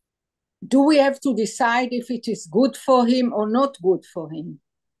we have to decide if it is good for him or not good for him?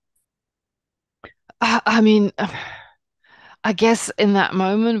 I mean, I guess in that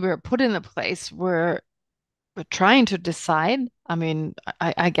moment we're put in a place where we're trying to decide. I mean,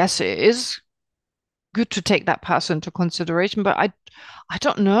 I guess it is good to take that person into consideration, but I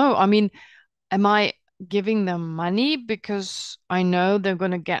don't know. I mean, am I giving them money because I know they're going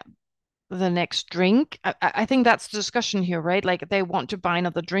to get the next drink? I think that's the discussion here, right? Like they want to buy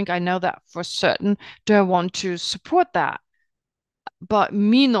another drink. I know that for certain. Do I want to support that? But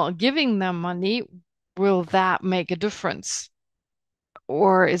me not giving them money, will that make a difference?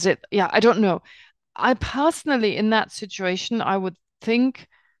 Or is it, yeah, I don't know. I personally, in that situation, I would think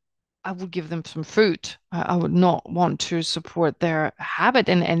I would give them some food. I would not want to support their habit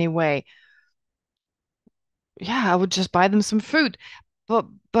in any way. Yeah, I would just buy them some food. But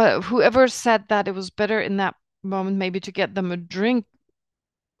whoever said that it was better in that moment maybe to get them a drink,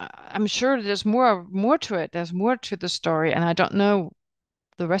 I'm sure there's more to it. There's more to the story, and I don't know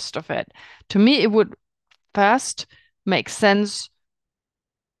the rest of it. To me, it would first make sense,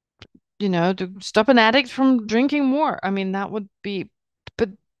 to stop an addict from drinking more. I mean, that would be, but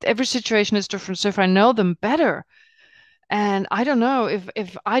every situation is different. So if I know them better, and I don't know,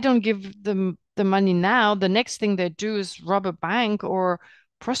 if I don't give them the money now, the next thing they do is rob a bank or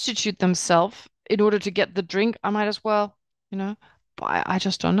prostitute themselves in order to get the drink, I might as well, but I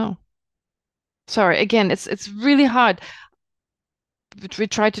just don't know. Sorry, again, it's really hard. But we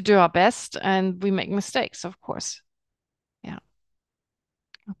try to do our best and we make mistakes, of course. Yeah.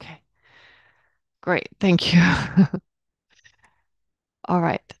 Okay. Great. Thank you. All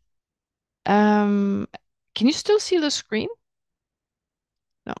right. Can you still see the screen?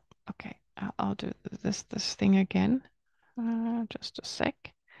 No. Okay. I'll do this thing again. Just a sec.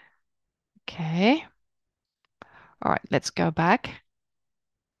 Okay. All right. Let's go back.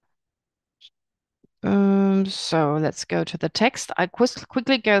 So let's go to the text. I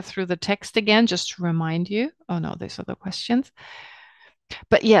quickly go through the text again just to remind you. Oh no, these are the questions.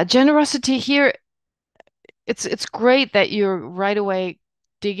 But yeah, generosity here. It's great that you're right away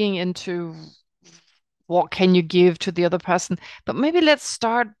digging into what can you give to the other person? But maybe let's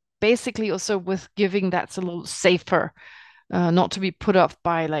start basically also with giving that's a little safer, not to be put off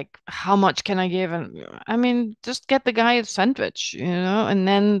by like, how much can I give? And I mean, just get the guy a sandwich, and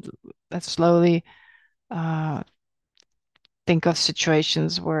then let's slowly think of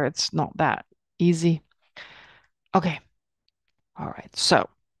situations where it's not that easy. Okay. All right. So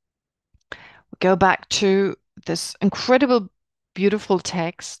we go back to this incredible, beautiful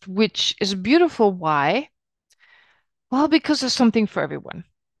text, which is beautiful. Why? Well, because there's something for everyone.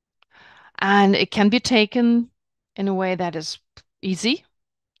 And it can be taken in a way that is easy.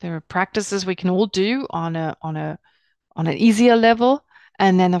 There are practices we can all do on an easier level.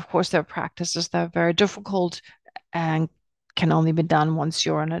 And then of course there are practices that are very difficult and can only be done once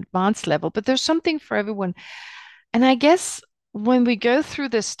you're on an advanced level. But there's something for everyone. And I guess when we go through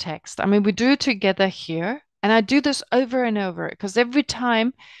this text, I mean, we do it together here, and I do this over and over because every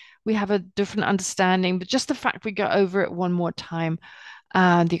time we have a different understanding, but just the fact we go over it one more time,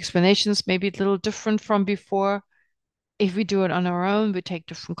 the explanations may be a little different from before. If we do it on our own, we take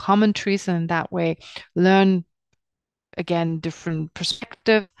different commentaries and in that way learn, again, different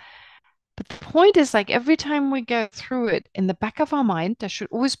perspective. But the point is, like, every time we go through it, in the back of our mind, there should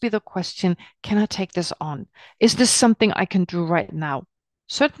always be the question, can I take this on? Is this something I can do right now?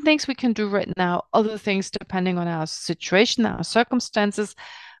 Certain things we can do right now, other things, depending on our situation, our circumstances,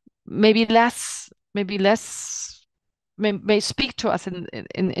 maybe less, may speak to us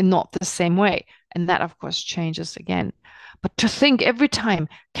in not the same way. And that, of course, changes again. But to think every time,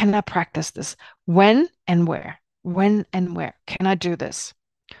 can I practice this? When and where? When and where can I do this?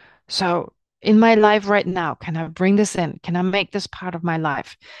 So in my life right now, can I bring this in? Can I make this part of my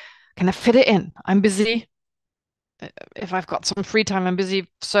life? Can I fit it in? I'm busy. If I've got some free time, I'm busy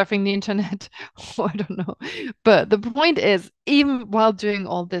surfing the internet. I don't know. But the point is, even while doing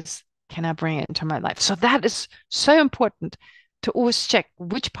all this, can I bring it into my life? So that is so important to always check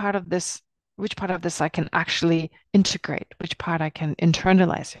which part of this I can actually integrate, which part I can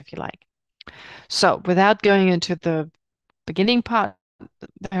internalize, if you like. So without going into the beginning part,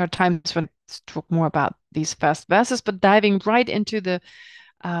 there are times when I talk more about these first verses, but diving right into the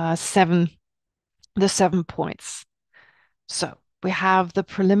 7 points. So we have the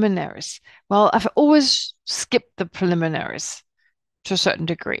preliminaries. Well, I've always skipped the preliminaries to a certain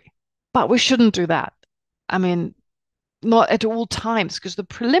degree, but we shouldn't do that. I mean, not at all times, because the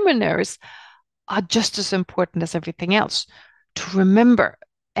preliminaries are just as important as everything else to remember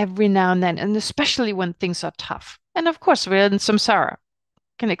every now and then, and especially when things are tough. And of course, we're in samsara.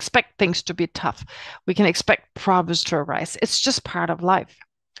 We can expect things to be tough. We can expect problems to arise. It's just part of life.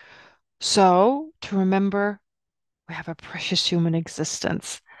 So to remember, we have a precious human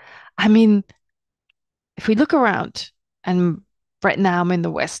existence. I mean, if we look around, and right now I'm in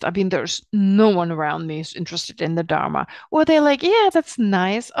the West, I mean, there's no one around me who's interested in the Dharma. Or they're like, yeah, that's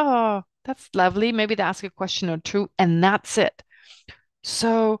nice. Oh, that's lovely. Maybe they ask a question or two, and that's it.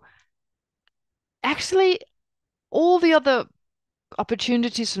 So actually, all the other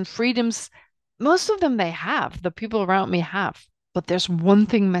opportunities and freedoms, most of them the people around me have. But there's one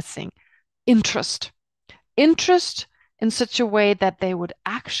thing missing: interest. Interest in such a way that they would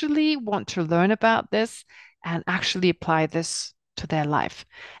actually want to learn about this and actually apply this to their life.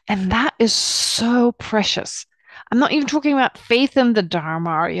 And that is so precious. I'm not even talking about faith in the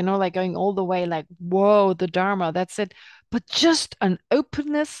Dharma, like going all the way like, whoa, the Dharma, that's it. But just an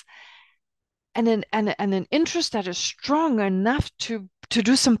openness and an interest that is strong enough to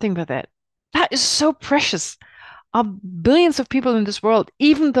do something with it. That is so precious. Billions of people in this world,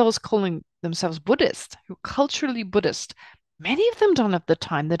 even those calling themselves Buddhist, who are culturally Buddhist, many of them don't have the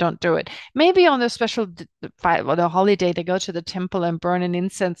time. They don't do it. Maybe on a special the holiday, they go to the temple and burn an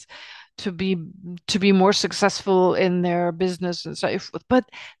incense to be more successful in their business and so forth. But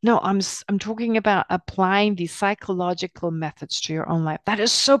no, I'm talking about applying these psychological methods to your own life. That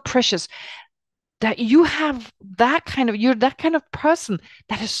is so precious. That you have you're that kind of person.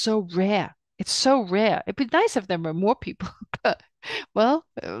 That is so rare. It's so rare. It'd be nice if there were more people, but well,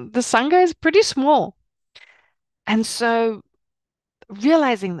 the Sangha is pretty small. And so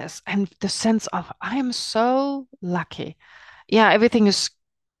realizing this and the sense of, I am so lucky. Yeah, everything is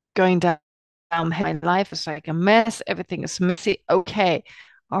going down. My life is like a mess. Everything is messy. Okay.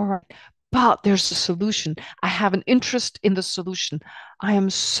 All right. But there's a solution. I have an interest in the solution. I am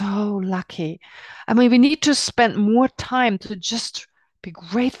so lucky. I mean, we need to spend more time to just be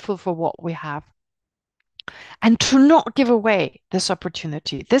grateful for what we have and to not give away this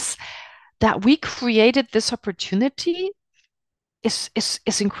opportunity. That we created this opportunity is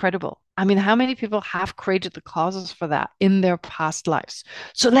incredible. I mean, how many people have created the causes for that in their past lives?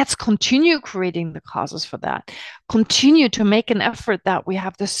 So let's continue creating the causes for that. Continue to make an effort that we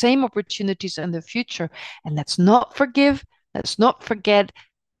have the same opportunities in the future. And let's not forgive. Let's not forget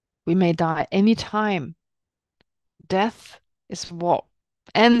we may die anytime. Death is what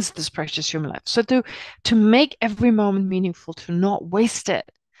ends this precious human life. So to make every moment meaningful, to not waste it.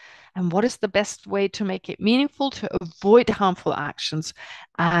 And what is the best way to make it meaningful? To avoid harmful actions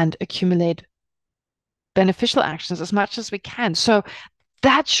and accumulate beneficial actions as much as we can. So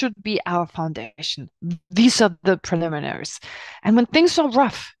that should be our foundation. These are the preliminaries. And when things are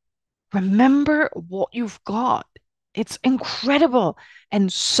rough, remember what you've got. It's incredible and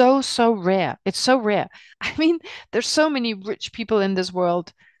so rare. It's so rare. I mean, there's so many rich people in this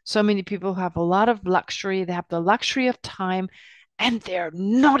world, so many people who have a lot of luxury. They have the luxury of time, and they're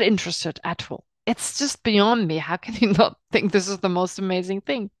not interested at all. It's just beyond me. How can you not think this is the most amazing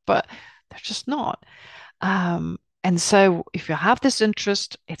thing? But they're just not. And so if you have this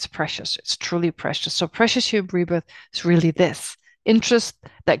interest, it's precious. It's truly precious. So precious human rebirth is really this interest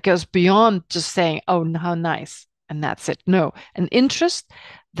that goes beyond just saying, oh, how nice, and that's it. No, an interest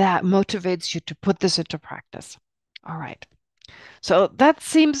that motivates you to put this into practice. All right. So that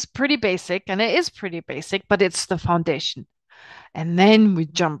seems pretty basic, and it is pretty basic, but it's the foundation. And then we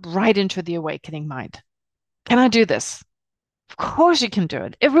jump right into the awakening mind. Can I do this? Of course you can do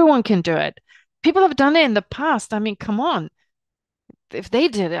it. Everyone can do it. People have done it in the past. I mean, come on. If they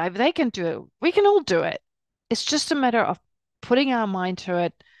did it, if they can do it, we can all do it. It's just a matter of putting our mind to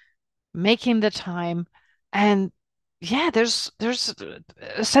it, making the time. And yeah, there's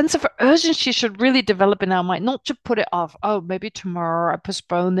a sense of urgency should really develop in our mind, not to put it off. Oh, maybe tomorrow I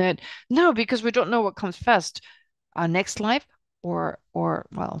postpone it. No, because we don't know what comes first, our next life or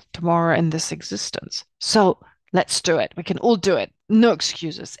well, tomorrow in this existence. So let's do it. We can all do it. No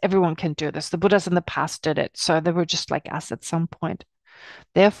excuses. Everyone can do this. The Buddhas in the past did it. So they were just like us at some point.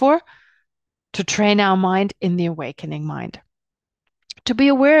 Therefore, to train our mind in the awakening mind. To be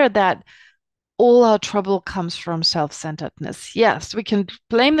aware that all our trouble comes from self-centeredness. Yes, we can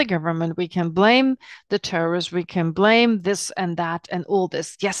blame the government. We can blame the terrorists. We can blame this and that and all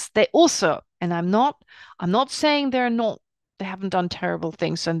this. Yes, they also, and I'm not saying they haven't done terrible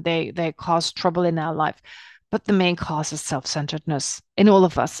things and they cause trouble in our life. But the main cause is self-centeredness in all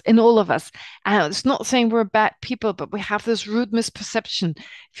of us. And it's not saying we're bad people, but we have this root misperception.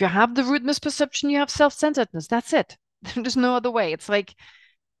 If you have the root misperception, you have self-centeredness. That's it. There's no other way. It's like,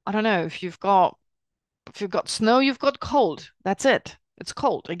 I don't know, if you've got snow, you've got cold. That's it. It's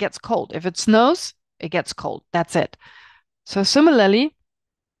cold. It gets cold. If it snows, it gets cold. That's it. So similarly,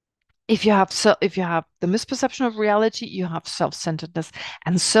 if you have the misperception of reality, you have self-centeredness.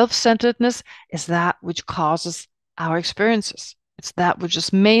 And self-centeredness is that which causes our experiences. It's that which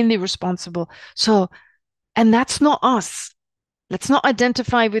is mainly responsible. So, and that's not us. Let's not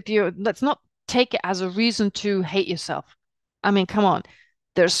identify with you. Let's not take it as a reason to hate yourself. I mean, come on.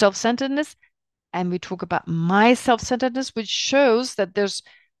 There's self-centeredness, and we talk about my self-centeredness, which shows that there's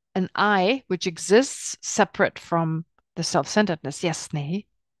an I which exists separate from the self-centeredness. Yes, Snehi?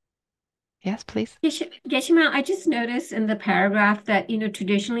 Yes, please. Geshe-ma, I just noticed in the paragraph that,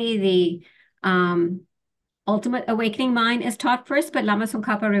 traditionally the ultimate awakening mind is taught first, but Lama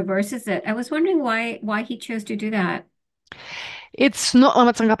Tsongkhapa reverses it. I was wondering why he chose to do that. It's not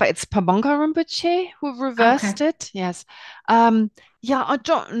Lama Tsongkhapa, it's Pabongka Rinpoche who reversed it. Yes. Yeah, I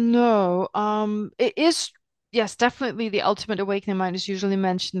don't know. It is, yes, definitely the ultimate awakening mind is usually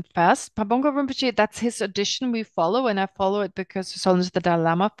mentioned first. Pabongka Rinpoche, that's his edition we follow, and I follow it because His Holiness the Dalai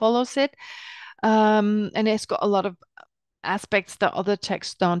Lama follows it. And it's got a lot of aspects that other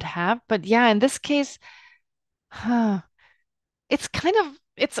texts don't have. But yeah, in this case,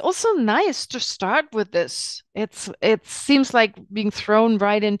 it's also nice to start with this. It seems like being thrown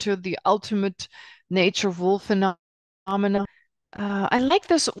right into the ultimate nature of all phenomena. I like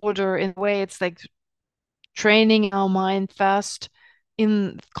this order in a way. It's like training our mind first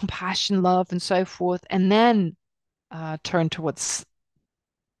in compassion, love, and so forth, and then turn towards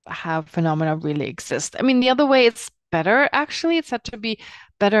how phenomena really exist. I mean, the other way it's better, actually. It's said to be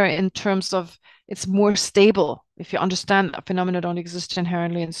better in terms of it's more stable. If you understand that phenomena don't exist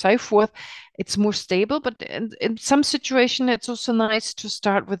inherently and so forth, it's more stable. But in some situation, it's also nice to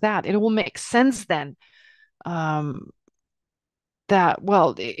start with that. It all makes sense then.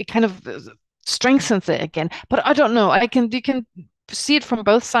 It kind of strengthens it again. But I don't know. You can see it from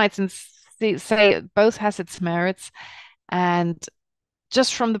both sides and say both has its merits. And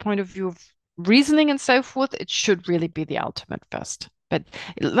just from the point of view of reasoning and so forth, it should really be the ultimate first. But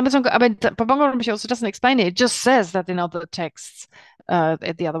Pabongka Rinpoche also doesn't explain it. It just says that in other texts,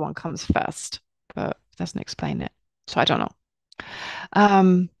 the other one comes first, but it doesn't explain it. So I don't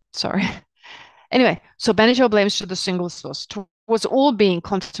know. Sorry. Anyway, so banish all blames to the single source. Towards all being,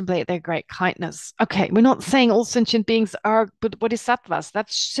 contemplate their great kindness. Okay, we're not saying all sentient beings are bodhisattvas.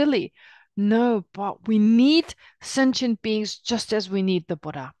 That's silly. No, but we need sentient beings just as we need the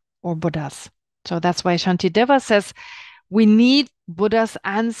Buddha or Buddhas. So that's why Shantideva says we need Buddhas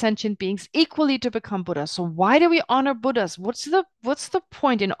and sentient beings equally to become Buddhas. So why do we honor Buddhas? What's the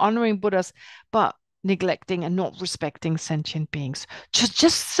point in honoring Buddhas but neglecting and not respecting sentient beings?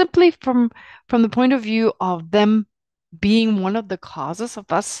 Just simply from the point of view of them being one of the causes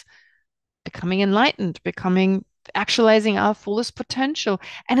of us becoming enlightened, actualizing our fullest potential,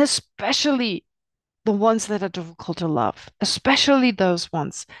 and especially the ones that are difficult to love, especially those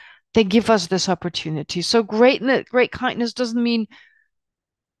ones. They give us this opportunity. So great kindness doesn't mean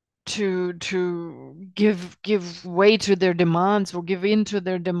to give way to their demands or give in to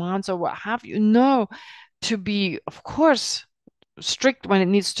their demands or what have you. No, to be, of course, strict when it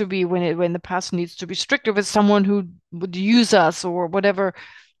needs to be, when the person needs to be stricter with someone who would use us or whatever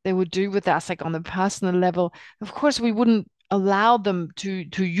they would do with us, like on the personal level. Of course, we wouldn't allow them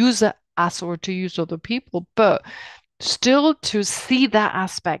to use us or to use other people, but still to see that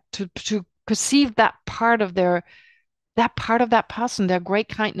aspect, to perceive that part of that person, their great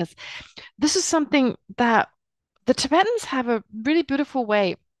kindness. This is something that the Tibetans have a really beautiful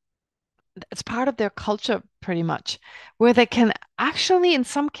way. It's part of their culture pretty much, where they can actually, in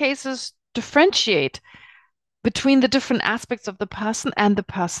some cases, differentiate between the different aspects of the person and the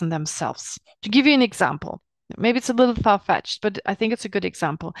person themselves. To give you an example, maybe it's a little far-fetched, but I think it's a good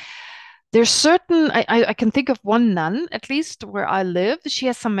example. There's certain, I can think of one nun, at least where I live. She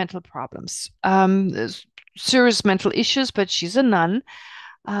has some mental problems, serious mental issues, but she's a nun.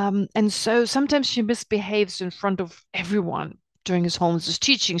 And so sometimes she misbehaves in front of everyone during his Holmes's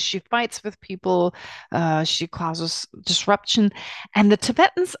teachings. She fights with people, she causes disruption. And the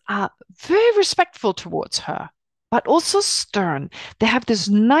Tibetans are very respectful towards her, but also stern. They have this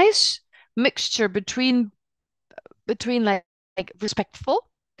nice mixture between like respectful,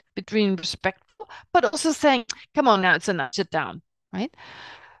 but also saying, come on now, it's enough, sit down, right?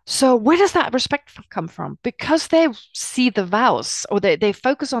 So where does that respect come from? Because they see the vows, or they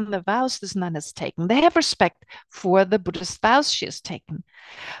focus on the vows this nun has taken. They have respect for the Buddhist vows she has taken.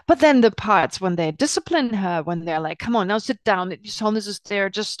 But then the parts when they discipline her, when they're like, come on, now sit down, His Holiness is there,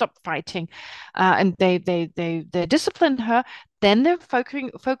 just stop fighting. And they discipline her, then they're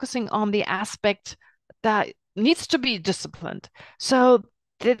focusing on the aspect that needs to be disciplined. So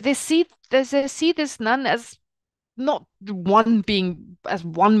they see this nun as not being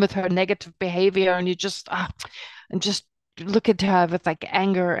one with her negative behavior, and you just look at her with like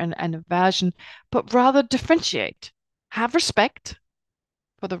anger and aversion, but rather differentiate, have respect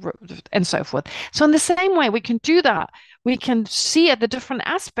for and so forth. So in the same way, we can do that. We can see at the different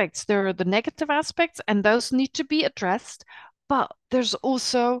aspects. There are the negative aspects, and those need to be addressed. But there's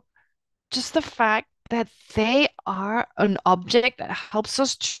also just the fact that they are an object that helps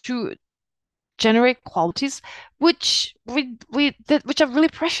us to generate qualities which are really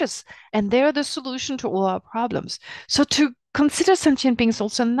precious, and they're the solution to all our problems. So to consider sentient beings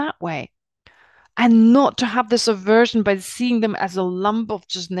also in that way, and not to have this aversion by seeing them as a lump of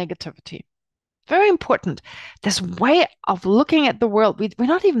just negativity. Very important. This way of looking at the world, we're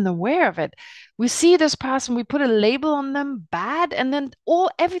not even aware of it. We see this person, we put a label on them, bad, and then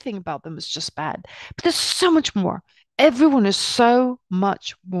everything about them is just bad. But there's so much more. Everyone is so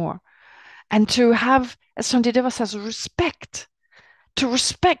much more. And to have, as Shantideva says, respect. To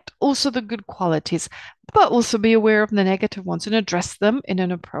respect also the good qualities, but also be aware of the negative ones and address them in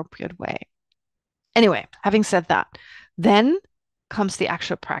an appropriate way. Anyway, having said that, then comes the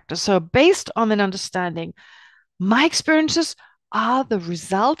actual practice. So based on an understanding, my experiences are the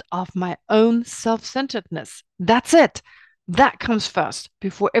result of my own self-centeredness. That's it. That comes first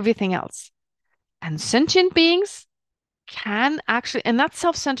before everything else. And sentient beings can actually, and that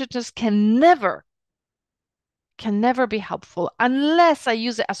self-centeredness can never be helpful unless I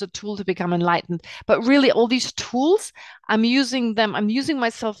use it as a tool to become enlightened. But really, all these tools, I'm using my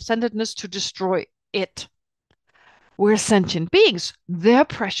self-centeredness to destroy it. We're sentient beings. They're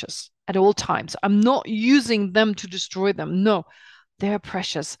precious at all times. I'm not using them to destroy them. No, they're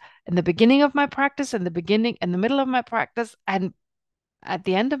precious. In the beginning of my practice, in the middle of my practice, and at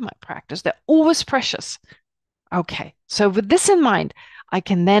the end of my practice, they're always precious. Okay, so with this in mind, I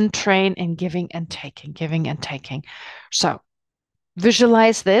can then train in giving and taking. So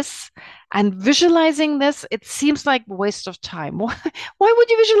visualize this, and visualizing this, it seems like a waste of time. Why would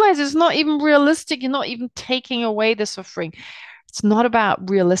you visualize? It's not even realistic. You're not even taking away the suffering. It's not about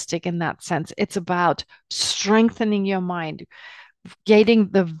realistic in that sense. It's about strengthening your mind, getting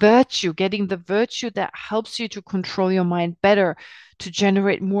the virtue that helps you to control your mind better, to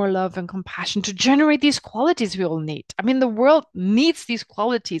generate more love and compassion, to generate these qualities we all need. I mean, the world needs these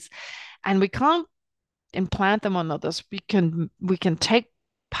qualities, and we can't implant them on others. We can take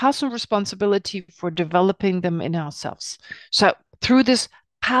personal responsibility for developing them in ourselves. So through this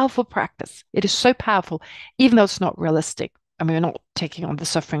powerful practice, it is so powerful, even though it's not realistic. I mean, we're not taking on the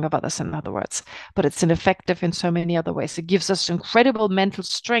suffering of others, in other words, but it's ineffective in so many other ways. It gives us incredible mental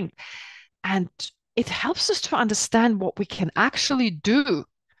strength, and it helps us to understand what we can actually do.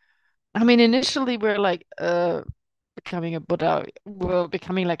 I mean, initially we're like, becoming a Buddha, we're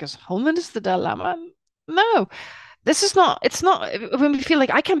becoming like His Holiness the Dalai Lama. No, it's not when we feel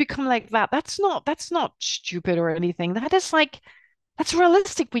like I can become like that. That's not stupid or anything. That's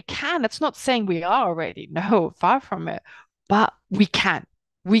realistic. We can. It's not saying we are already. No, far from it. But we can.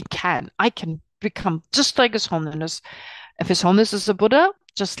 I can become just like His Holiness. If His Holiness is a Buddha,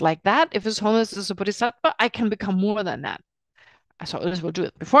 just like that. If His Holiness is a Bodhisattva, I can become more than that. His Holiness will do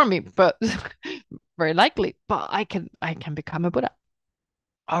it before me, but very likely. But I can become a Buddha.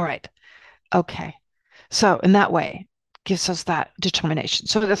 All right. Okay. So in that way, gives us that determination.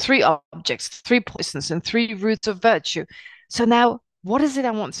 So the 3 objects, 3 poisons, and 3 roots of virtue. So now, what is it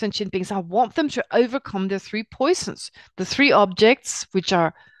I want sentient beings? I want them to overcome the 3 poisons, the 3 objects, which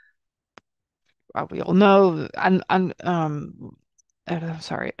are, well, we all know,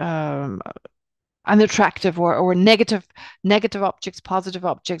 unattractive or negative objects, positive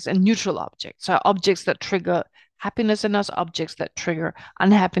objects, and neutral objects. So objects that trigger happiness in us, objects that trigger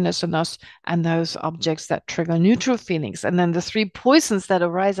unhappiness in us, and those objects that trigger neutral feelings. And then the 3 poisons that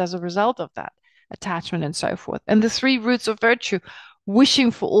arise as a result of that, attachment and so forth. And the 3 roots of virtue, wishing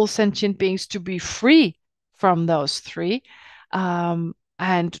for all sentient beings to be free from those 3,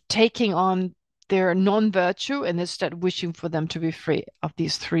 and taking on their non-virtue and instead wishing for them to be free of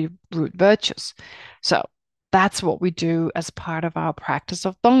these 3 root virtues. So that's what we do as part of our practice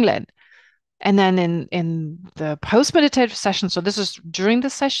of Tonglen. And then in the post-meditative session, so this is during the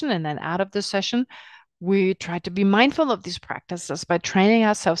session and then out of the session, we try to be mindful of these practices by training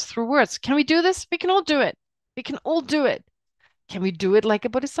ourselves through words. Can we do this? We can all do it. We can all do it. Can we do it like a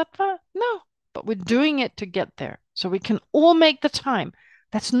bodhisattva? No, but we're doing it to get there. So we can all make the time.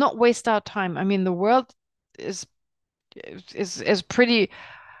 Let's not waste our time. I mean, the world is pretty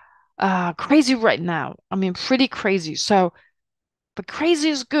crazy right now. I mean, pretty crazy. So, but crazy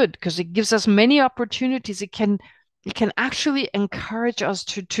is good because it gives us many opportunities. It can actually encourage us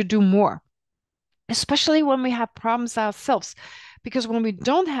to do more, especially when we have problems ourselves. Because when we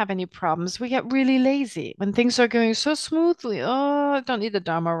don't have any problems, we get really lazy. When things are going so smoothly, oh, I don't need the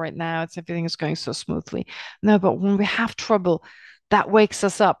Dharma right now. Everything is going so smoothly. No, but when we have trouble, that wakes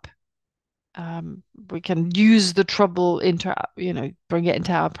us up. We can use the trouble into, bring it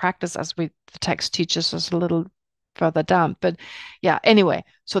into our practice as the text teaches us a little further down. But yeah, anyway,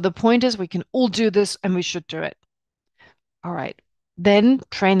 so the point is we can all do this and we should do it. All right. Then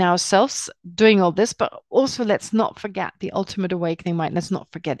train ourselves doing all this, but also let's not forget the ultimate awakening mind. Let's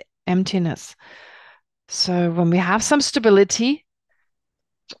not forget emptiness. So when we have some stability,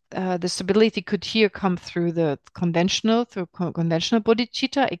 the stability could here come through conventional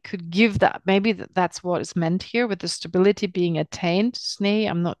bodhicitta. It could give that, maybe that's what is meant here with the stability being attained. Sneh,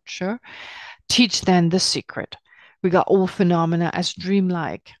 I'm not sure. Teach then the secret. We got all phenomena as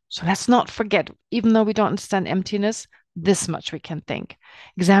dreamlike. So let's not forget, even though we don't understand emptiness, this much we can think.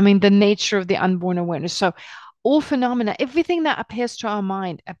 Examine the nature of the unborn awareness. So all phenomena, everything that appears to our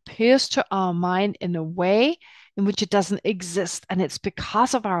mind in a way in which it doesn't exist. And it's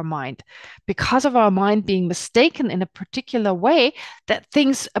because of our mind being mistaken in a particular way that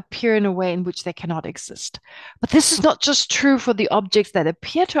things appear in a way in which they cannot exist. But this is not just true for the objects that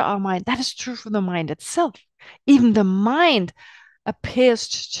appear to our mind. That is true for the mind itself. Even the mind appears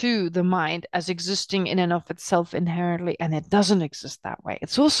to the mind as existing in and of itself inherently, and it doesn't exist that way.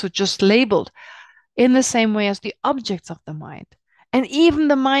 It's also just labeled in the same way as the objects of the mind. And even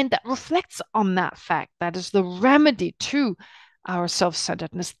the mind that reflects on that fact, that is the remedy to our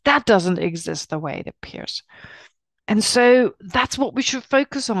self-centeredness, that doesn't exist the way it appears. And so that's what we should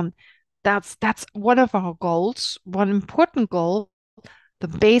focus on. That's one of our goals, one important goal,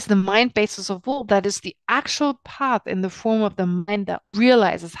 the mind basis of all, that is the actual path in the form of the mind that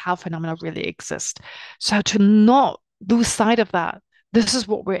realizes how phenomena really exist. So to not lose sight of that, this is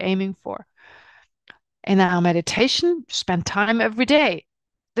what we're aiming for. In our meditation, spend time every day.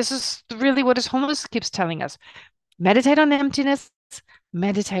 This is really what His Holiness keeps telling us. Meditate on emptiness,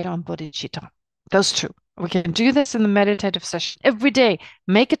 meditate on bodhicitta. Those two, We can do this in the meditative session every day.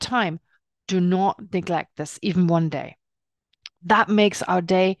 Make a time. Do not neglect this even one day. That makes our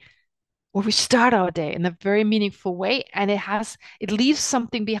day, or we start our day in a very meaningful way, and it leaves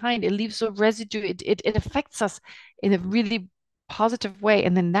something behind. It leaves a residue. It affects us in a really positive way.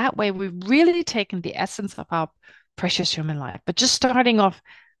 And in that way, we've really taken the essence of our precious human life. But just starting off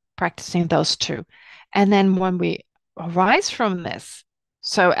practicing those two. And then when we arise from this,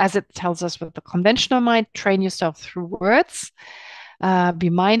 so as it tells us with the conventional mind, train yourself through words, be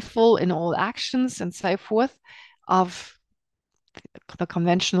mindful in all actions and so forth of the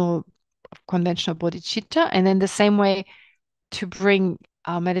conventional bodhicitta. And in the same way, to bring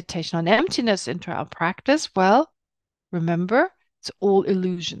our meditation on emptiness into our practice, well, remember, it's all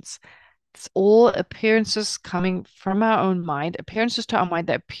illusions. It's all appearances coming from our own mind, appearances to our mind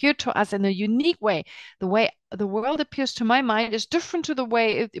that appear to us in a unique way. The way the world appears to my mind is different to the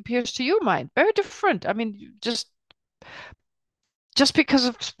way it appears to your mind. Very different. I mean, just because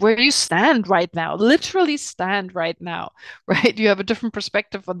of where you stand right now, literally stand right now, right? You have a different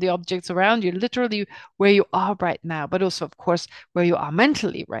perspective on the objects around you, literally where you are right now, but also, of course, where you are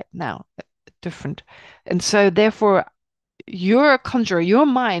mentally right now, different. And so therefore, you're a conjurer. Your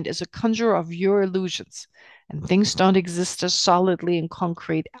mind is a conjurer of your illusions, and things don't exist as solidly and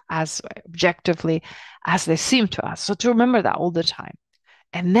concrete, as objectively as they seem to us. So to remember that all the time.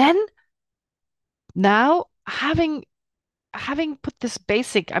 And then now having put this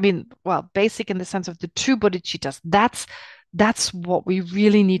basic, basic in the sense of the two bodhicittas, that's what we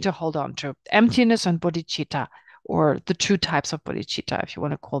really need to hold on to. Emptiness and bodhicitta, or the two types of bodhicitta, if you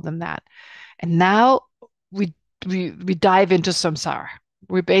want to call them that. And now we dive into samsara.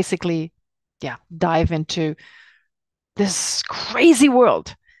 We basically, dive into this crazy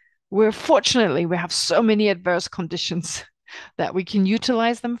world where fortunately we have so many adverse conditions that we can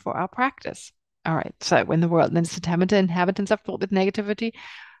utilize them for our practice. All right, so when the world and its inhabitants are filled with negativity,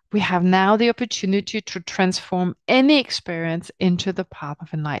 we have now the opportunity to transform any experience into the path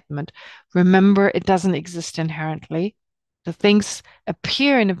of enlightenment. Remember, it doesn't exist inherently. The things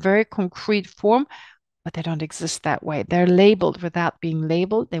appear in a very concrete form, but they don't exist that way. They're labeled. Without being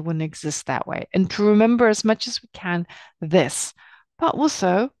labeled, they wouldn't exist that way. And to remember as much as we can this. But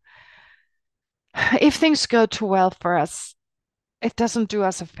also, if things go too well for us, it doesn't do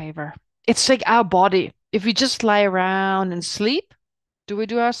us a favor. It's like our body. If we just lie around and sleep, do we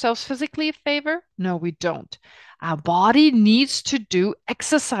do ourselves physically a favor? No, we don't. Our body needs to do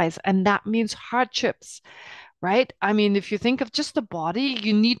exercise, and that means hardships, right? I mean, if you think of just the body,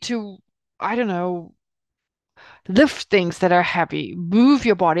 you need to, I don't know, lift things that are heavy, move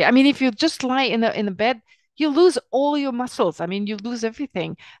your body. I mean, if you just lie in the bed, you lose all your muscles. I mean, you lose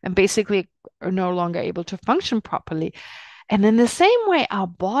everything and basically are no longer able to function properly. And in the same way, our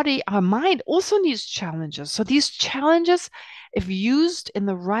body, our mind also needs challenges. So these challenges, if used in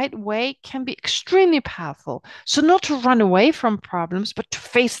the right way, can be extremely powerful. So not to run away from problems, but to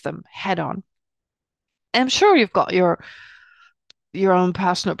face them head on. And I'm sure you've got your own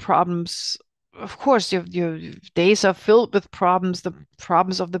personal problems. Of course, your days are filled with problems, the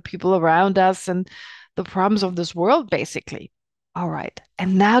problems of the people around us and the problems of this world, basically. All right.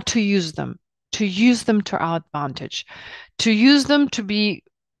 And now to use them to our advantage, to use them to be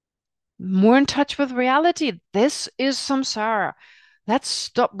more in touch with reality. This is samsara. Let's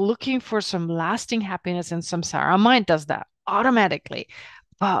stop looking for some lasting happiness in samsara. Our mind does that automatically,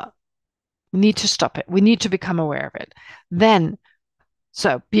 but we need to stop it. We need to become aware of it. Then,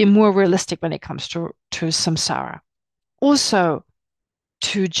 so be more realistic when it comes to samsara. Also,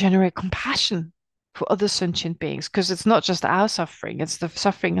 to generate compassion for other sentient beings, because it's not just our suffering, it's the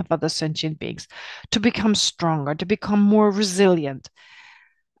suffering of other sentient beings. To become stronger, to become more resilient.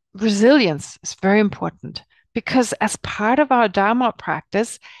 Resilience is very important, because as part of our Dharma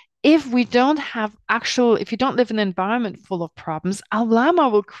practice, if you don't live in an environment full of problems, our Lama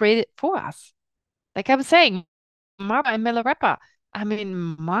will create it for us. Like I was saying, Marba and Milarepa. I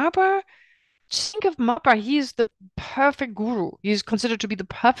mean, Marba, just think of Marba, he's the perfect guru. He's considered to be the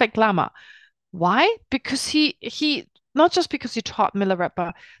perfect Lama. Why? Because he not just because he taught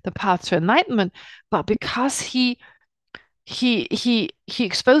Milarepa the path to enlightenment, but because he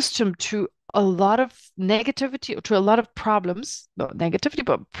exposed him to a lot of negativity, to a lot of problems, not negativity,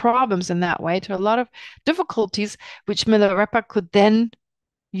 but problems in that way, to a lot of difficulties, which Milarepa could then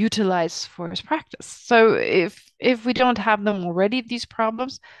utilize for his practice. So if we don't have them already, these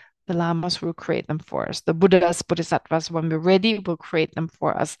problems, the lamas will create them for us. The Buddhas, Bodhisattvas, when we're ready, will create them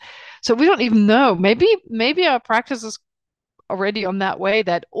for us. So we don't even know. Maybe our practice is already on that way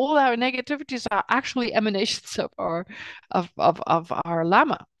that all our negativities are actually emanations of our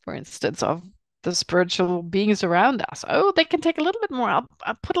lama, for instance, of the spiritual beings around us. Oh, they can take a little bit more. I'll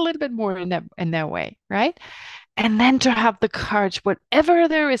put a little bit more in their way, right? And then to have the courage, whatever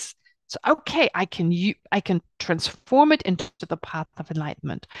there is, so okay, I can transform it into the path of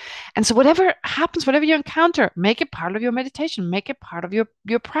enlightenment. And so whatever happens, whatever you encounter, make it part of your meditation, make it part of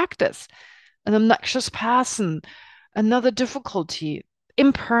your practice. An obnoxious person, another difficulty,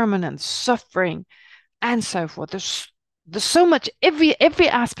 impermanence, suffering, and so forth. There's so much. Every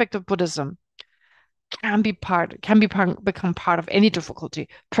aspect of Buddhism can become part of any difficulty.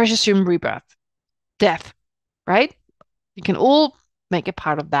 Precious human rebirth, death, right? You can all make it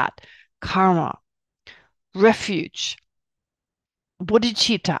part of that. Karma, refuge,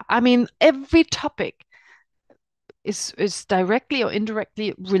 bodhicitta. I mean, every topic is directly or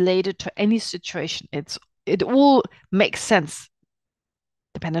indirectly related to any situation. It all makes sense.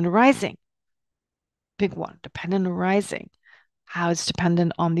 Dependent arising, big one. Dependent arising, how it's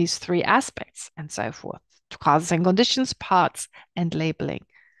dependent on these three aspects and so forth. Causes and conditions, parts, and labeling.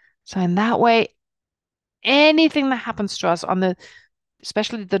 So in that way, anything that happens to us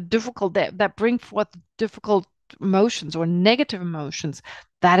especially the difficult that bring forth difficult emotions or negative emotions,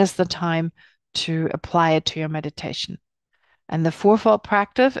 that is the time to apply it to your meditation. And the fourfold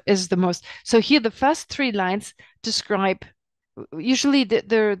practice is the most. So here, the first 3 lines describe. Usually,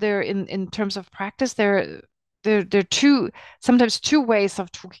 they're in terms of practice. There are sometimes two ways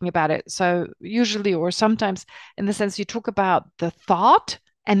of talking about it. So usually, or sometimes, in the sense you talk about the thought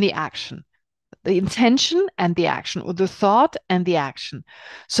and the action, the intention and the action, or the thought and the action.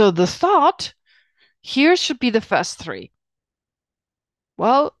 So the thought here should be the first 3.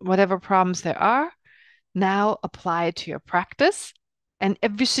 Well, whatever problems there are, now apply it to your practice, and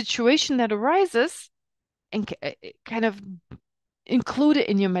every situation that arises, and kind of include it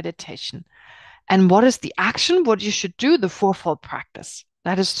in your meditation. And what is the action? What you should do? The fourfold practice.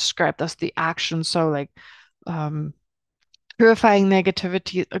 That is described as the action. So like purifying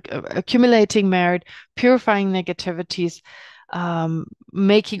negativity, accumulating merit, purifying negativities,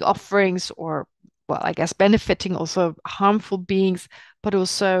 making offerings, or, well, I guess benefiting also harmful beings, but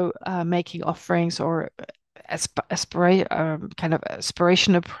also making offerings or kind of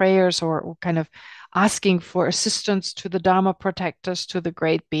aspirational prayers, or kind of asking for assistance to the Dharma protectors, to the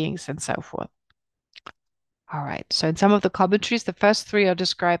great beings, and so forth. All right. So in some of the commentaries, the first 3 are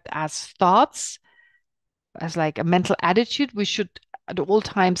described as thoughts, as like a mental attitude we should at all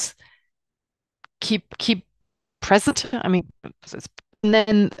times keep present. I mean, and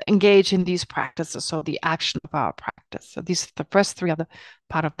then engage in these practices. So the action of our practice. So the first 3 are the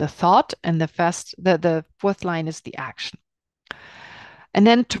part of the thought, and the 4th line is the action. And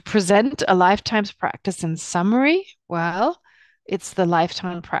then to present a lifetime's practice in summary, well, it's the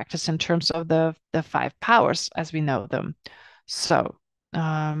lifetime practice in terms of the 5 powers as we know them. So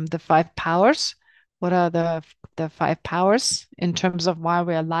the 5 powers, what are the 5 powers in terms of why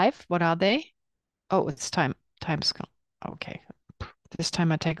we're alive? What are they? Oh, it's time. Time's gone. Okay. This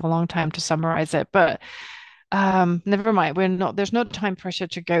time I take a long time to summarize it, but never mind. There's no time pressure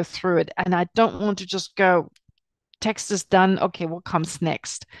to go through it. And I don't want to just go, text is done. Okay, what comes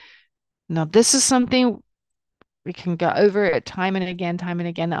next? Now, this is something we can go over it time and again.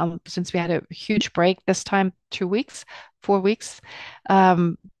 Since we had a huge break this time, 4 weeks,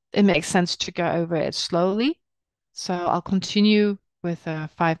 it makes sense to go over it slowly. So I'll continue with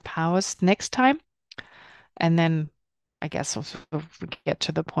 5 powers next time. And then I guess we get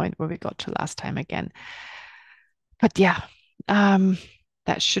to the point where we got to last time again. But yeah,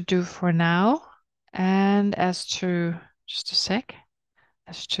 that should do for now. And just a sec,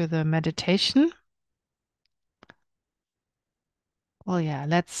 as to the meditation. Well, yeah,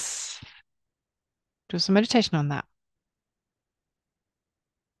 let's do some meditation on that.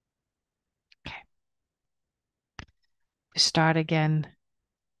 Okay. We start again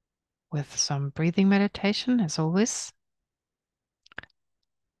with some breathing meditation, as always.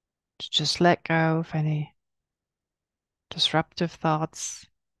 To just let go of any disruptive thoughts.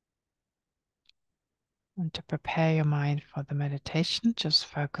 And to prepare your mind for the meditation, just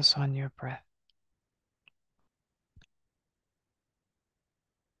focus on your breath.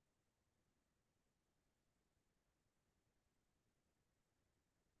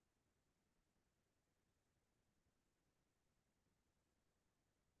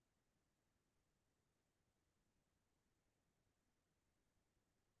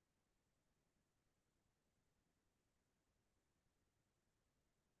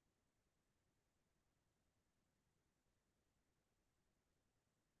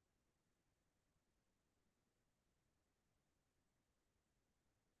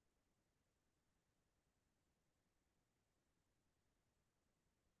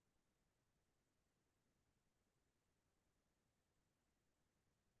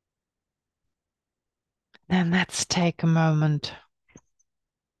 Then let's take a moment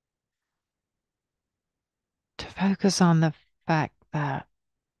to focus on the fact that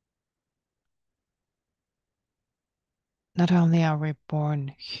not only are we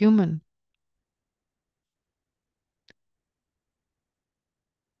born human,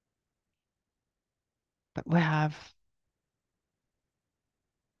 but we have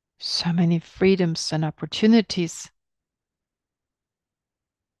so many freedoms and opportunities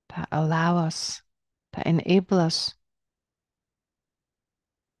that allow us, that enable us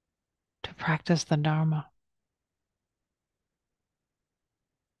to practice the Dharma.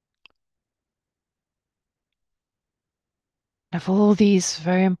 Of all these,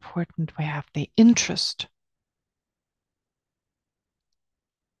 very important, we have the interest.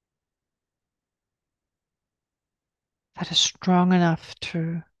 That is strong enough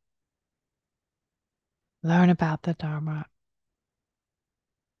to learn about the Dharma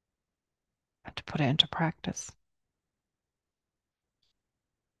and to put it into practice.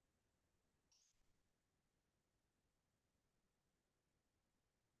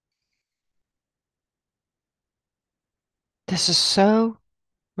 This is so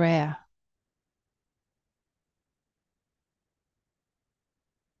rare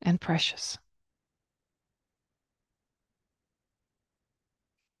and precious.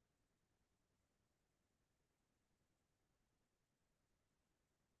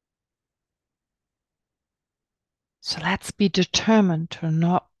 So let's be determined to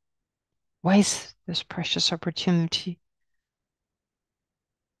not waste this precious opportunity.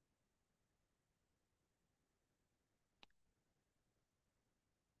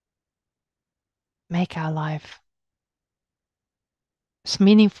 Make our life as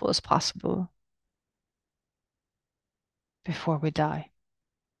meaningful as possible before we die.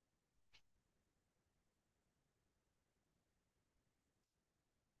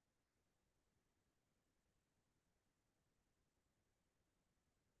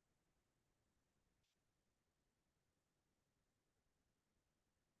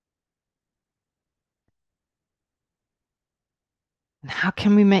 And how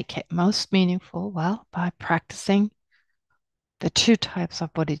can we make it most meaningful? Well, by practicing the two types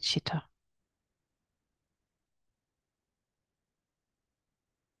of bodhicitta.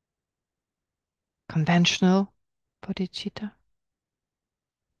 Conventional bodhicitta,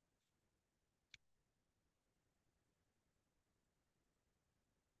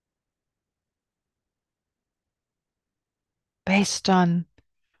 based on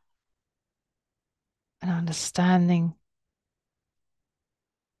an understanding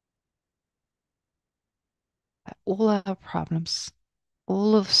that all our problems,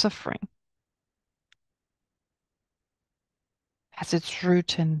 all of suffering, has its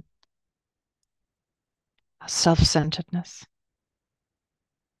root in our self-centeredness.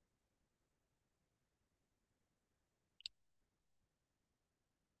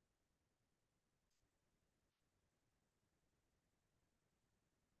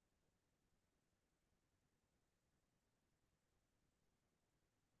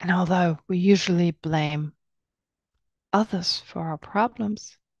 And although we usually blame others for our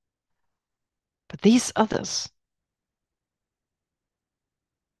problems, but these others,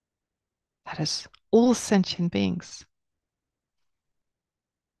 that is, all sentient beings,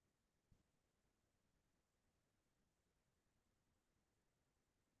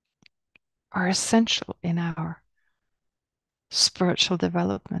 are essential in our spiritual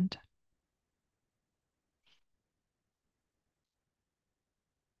development.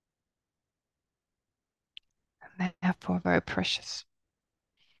 And therefore very precious.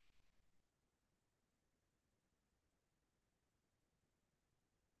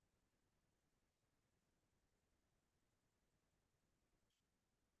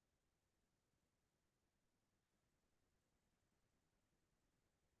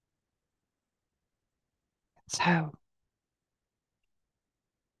 So,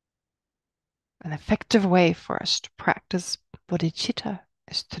 an effective way for us to practice bodhicitta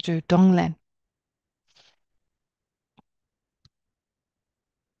is to do donglen.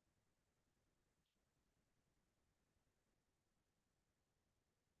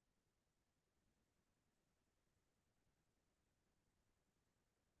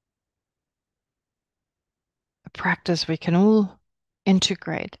 A practice we can all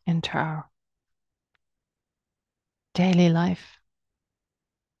integrate into our daily life.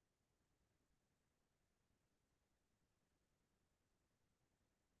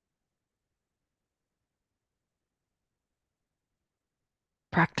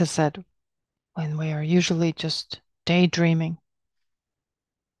 Practice it when we are usually just daydreaming.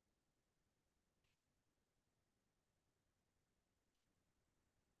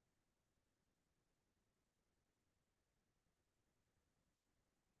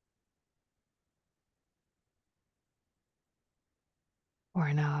 or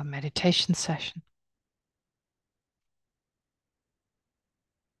in our meditation session.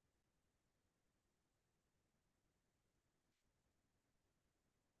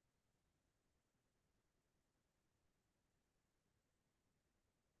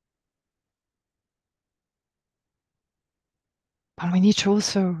 But we need to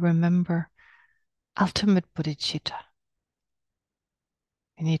also remember ultimate bodhicitta.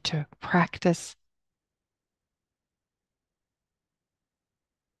 We need to practice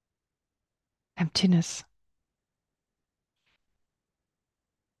emptiness.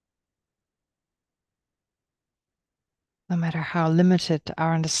 No matter how limited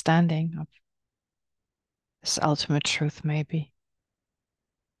our understanding of this ultimate truth may be.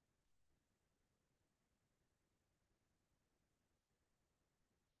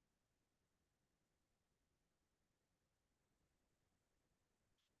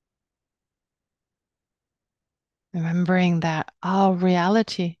 Remembering that our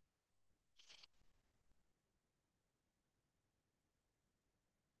reality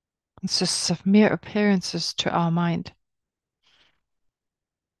consists of mere appearances to our mind.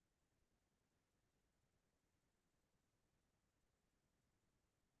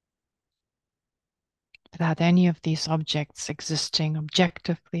 Without any of these objects existing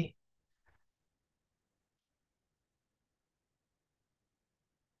objectively.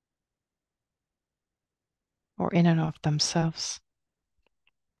 Or in and of themselves.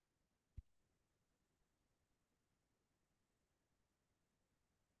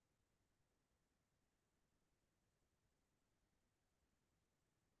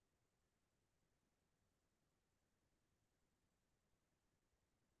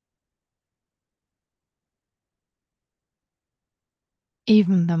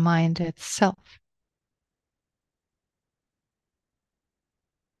 Even the mind itself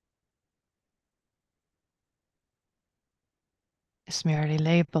is merely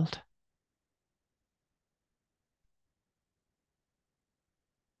labeled.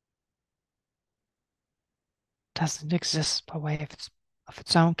 Doesn't exist by way of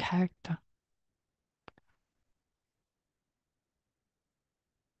its own character.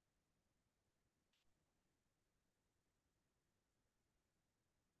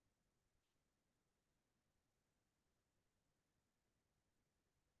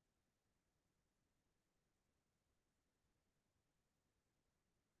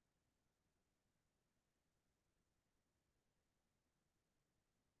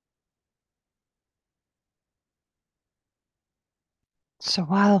 So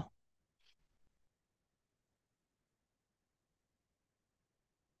while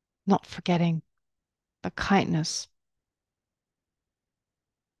not forgetting the kindness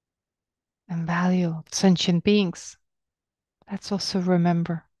and value of sentient beings, let's also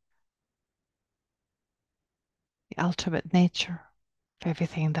remember the ultimate nature of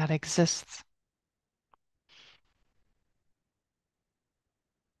everything that exists.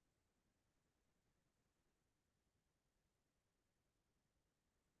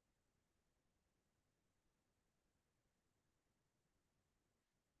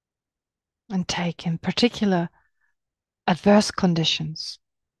 And take in particular adverse conditions,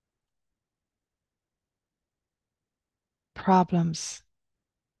 problems,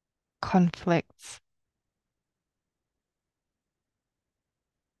 conflicts,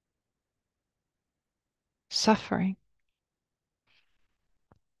 suffering.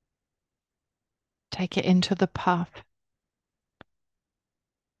 Take it into the path.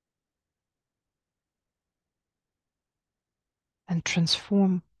 And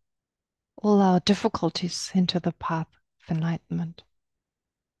transform all our difficulties into the path of enlightenment.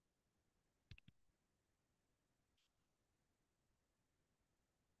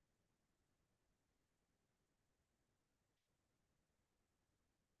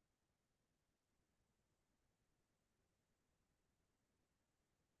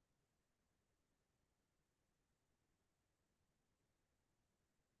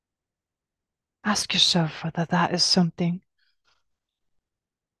 Ask yourself whether that is something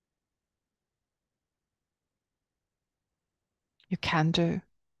you can do.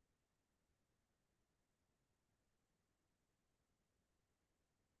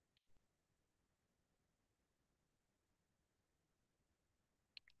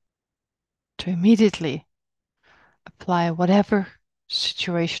 To immediately apply whatever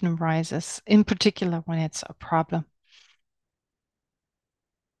situation arises, in particular when it's a problem,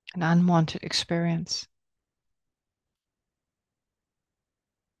 an unwanted experience.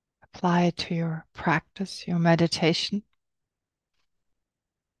 Apply it to your practice, your meditation.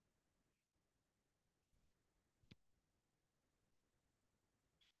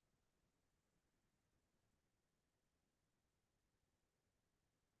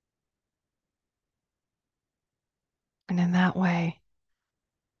 And in that way,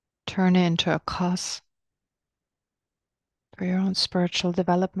 turn it into a cause for your own spiritual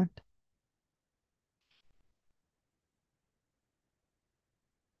development.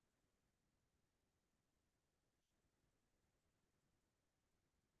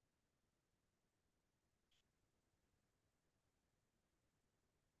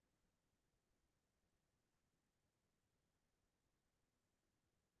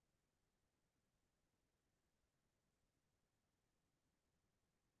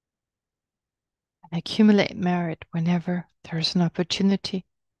 And accumulate merit whenever there's an opportunity.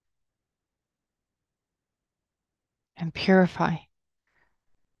 And purify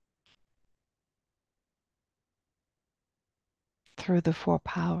through the 4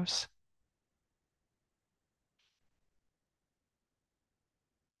 powers.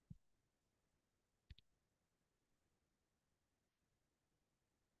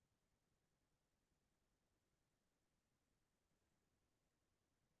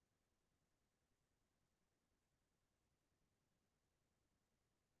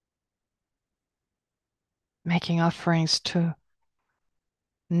 Making offerings to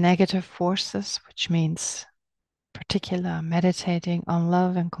negative forces, which means particular meditating on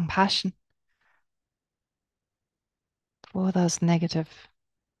love and compassion for those negative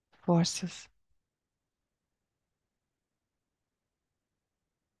forces.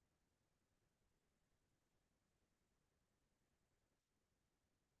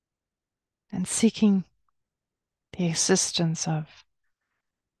 And seeking the assistance of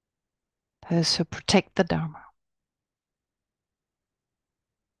those who protect the Dharma.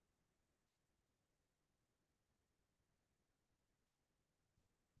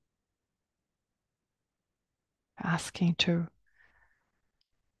 Asking to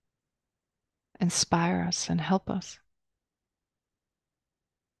inspire us and help us.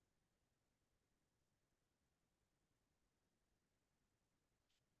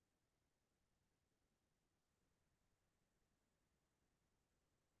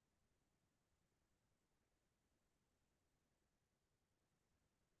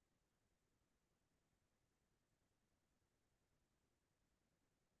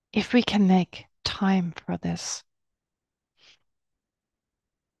 If we can make time for this,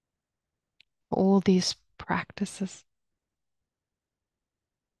 all these practices,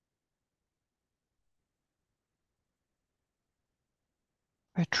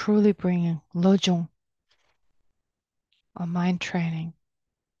 we're truly bringing Lojong, or mind training,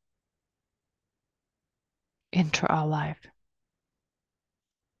 into our life.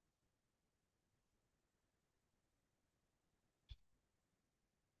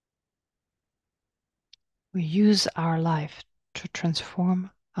 We use our life to transform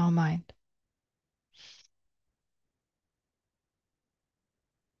our mind.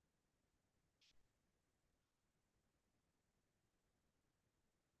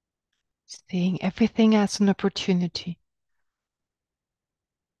 Seeing everything as an opportunity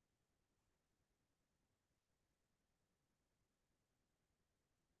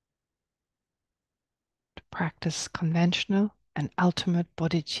to practice conventional and ultimate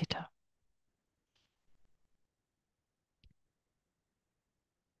bodhicitta.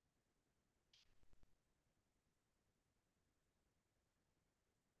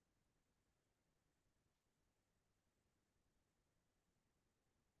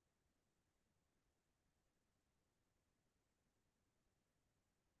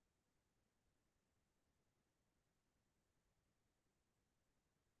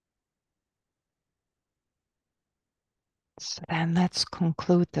 So then let's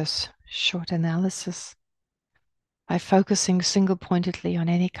conclude this short analysis by focusing single-pointedly on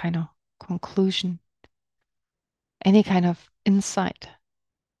any kind of conclusion, any kind of insight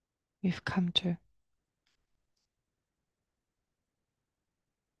we've come to,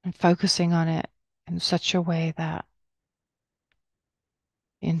 and focusing on it in such a way that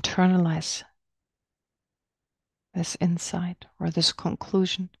you internalize this insight or this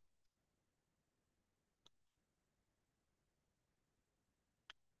conclusion,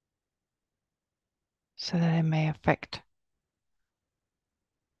 so that it may affect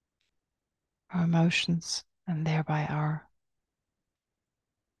our emotions and thereby our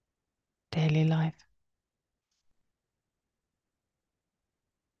daily life.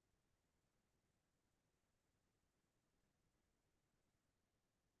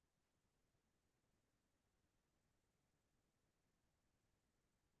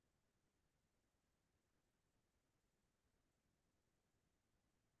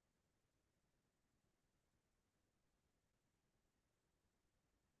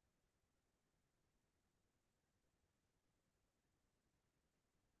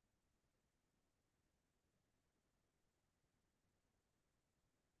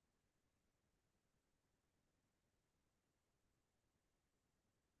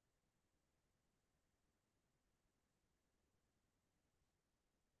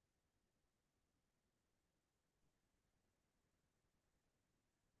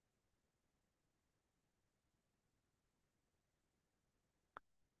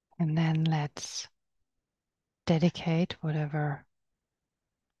 And then let's dedicate whatever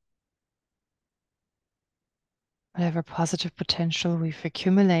positive potential we've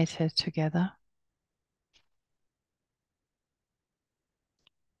accumulated together.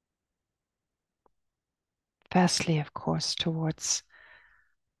 Firstly, of course, towards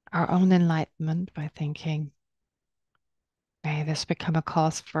our own enlightenment by thinking, may this become a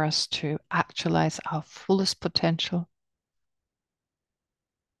cause for us to actualize our fullest potential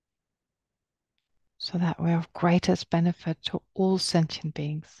so that we're of greatest benefit to all sentient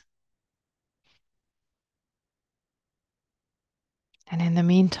beings. And in the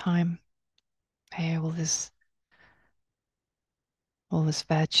meantime, may all this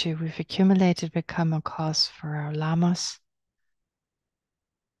virtue we've accumulated become a cause for our lamas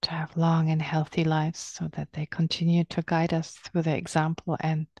to have long and healthy lives so that they continue to guide us through their example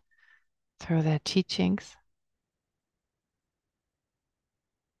and through their teachings.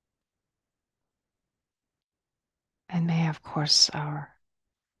 And may, of course, our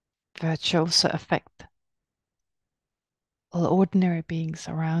virtue also affect all ordinary beings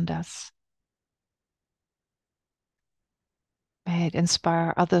around us. May it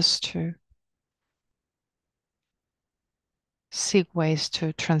inspire others to seek ways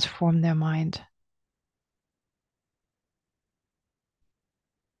to transform their mind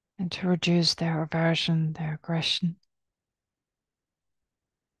and to reduce their aversion, their aggression,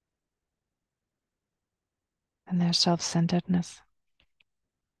 and their self-centeredness.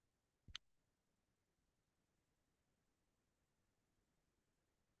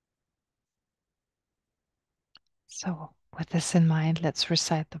 So, with this in mind, let's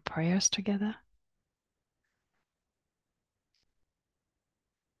recite the prayers together.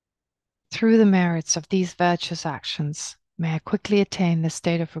 Through the merits of these virtuous actions, may I quickly attain the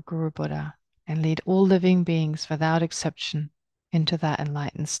state of a Guru Buddha and lead all living beings without exception into that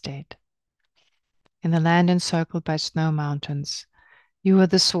enlightened state. In the land encircled by snow mountains, you are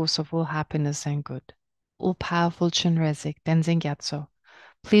the source of all happiness and good. All-powerful Chenrezig, Tenzin Gyatso,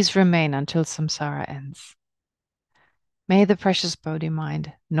 please remain until samsara ends. May the precious Bodhi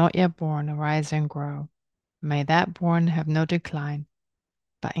mind, not yet born, arise and grow. May that born have no decline,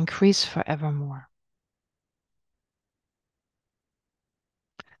 but increase forevermore.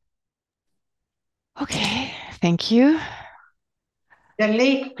 Okay, thank you.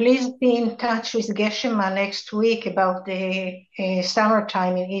 Dalit, please be in touch with Geshe next week about the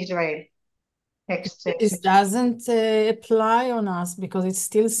summertime in Israel. Next This doesn't apply on us because it's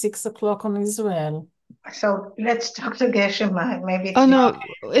still 6 o'clock on Israel. So let's talk to Geshe. Maybe. Oh no,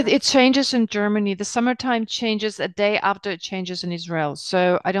 it changes in Germany. The summertime changes a day after it changes in Israel.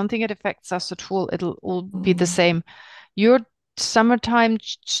 So I don't think it affects us at all. It'll all be the same. Your summertime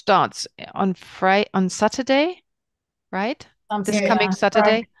starts on Saturday, right? This coming Saturday.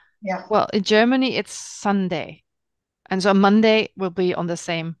 Friday. Yeah. Well, in Germany it's Sunday, and so Monday will be on the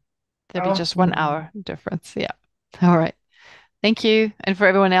same. There'll be just 1 hour difference. Yeah. All right. Thank you. And for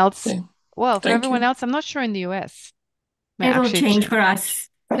everyone else, well, for everyone else, I'm not sure in the US. It will change for us.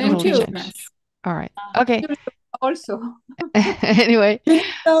 It'll change. All right. Okay. Also. Anyway.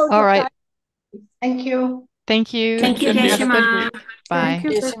 All right. Thank you. Thank you. Thank you, Geshe. Bye. Thank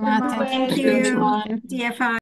you, Geshe. Thank you. DFI.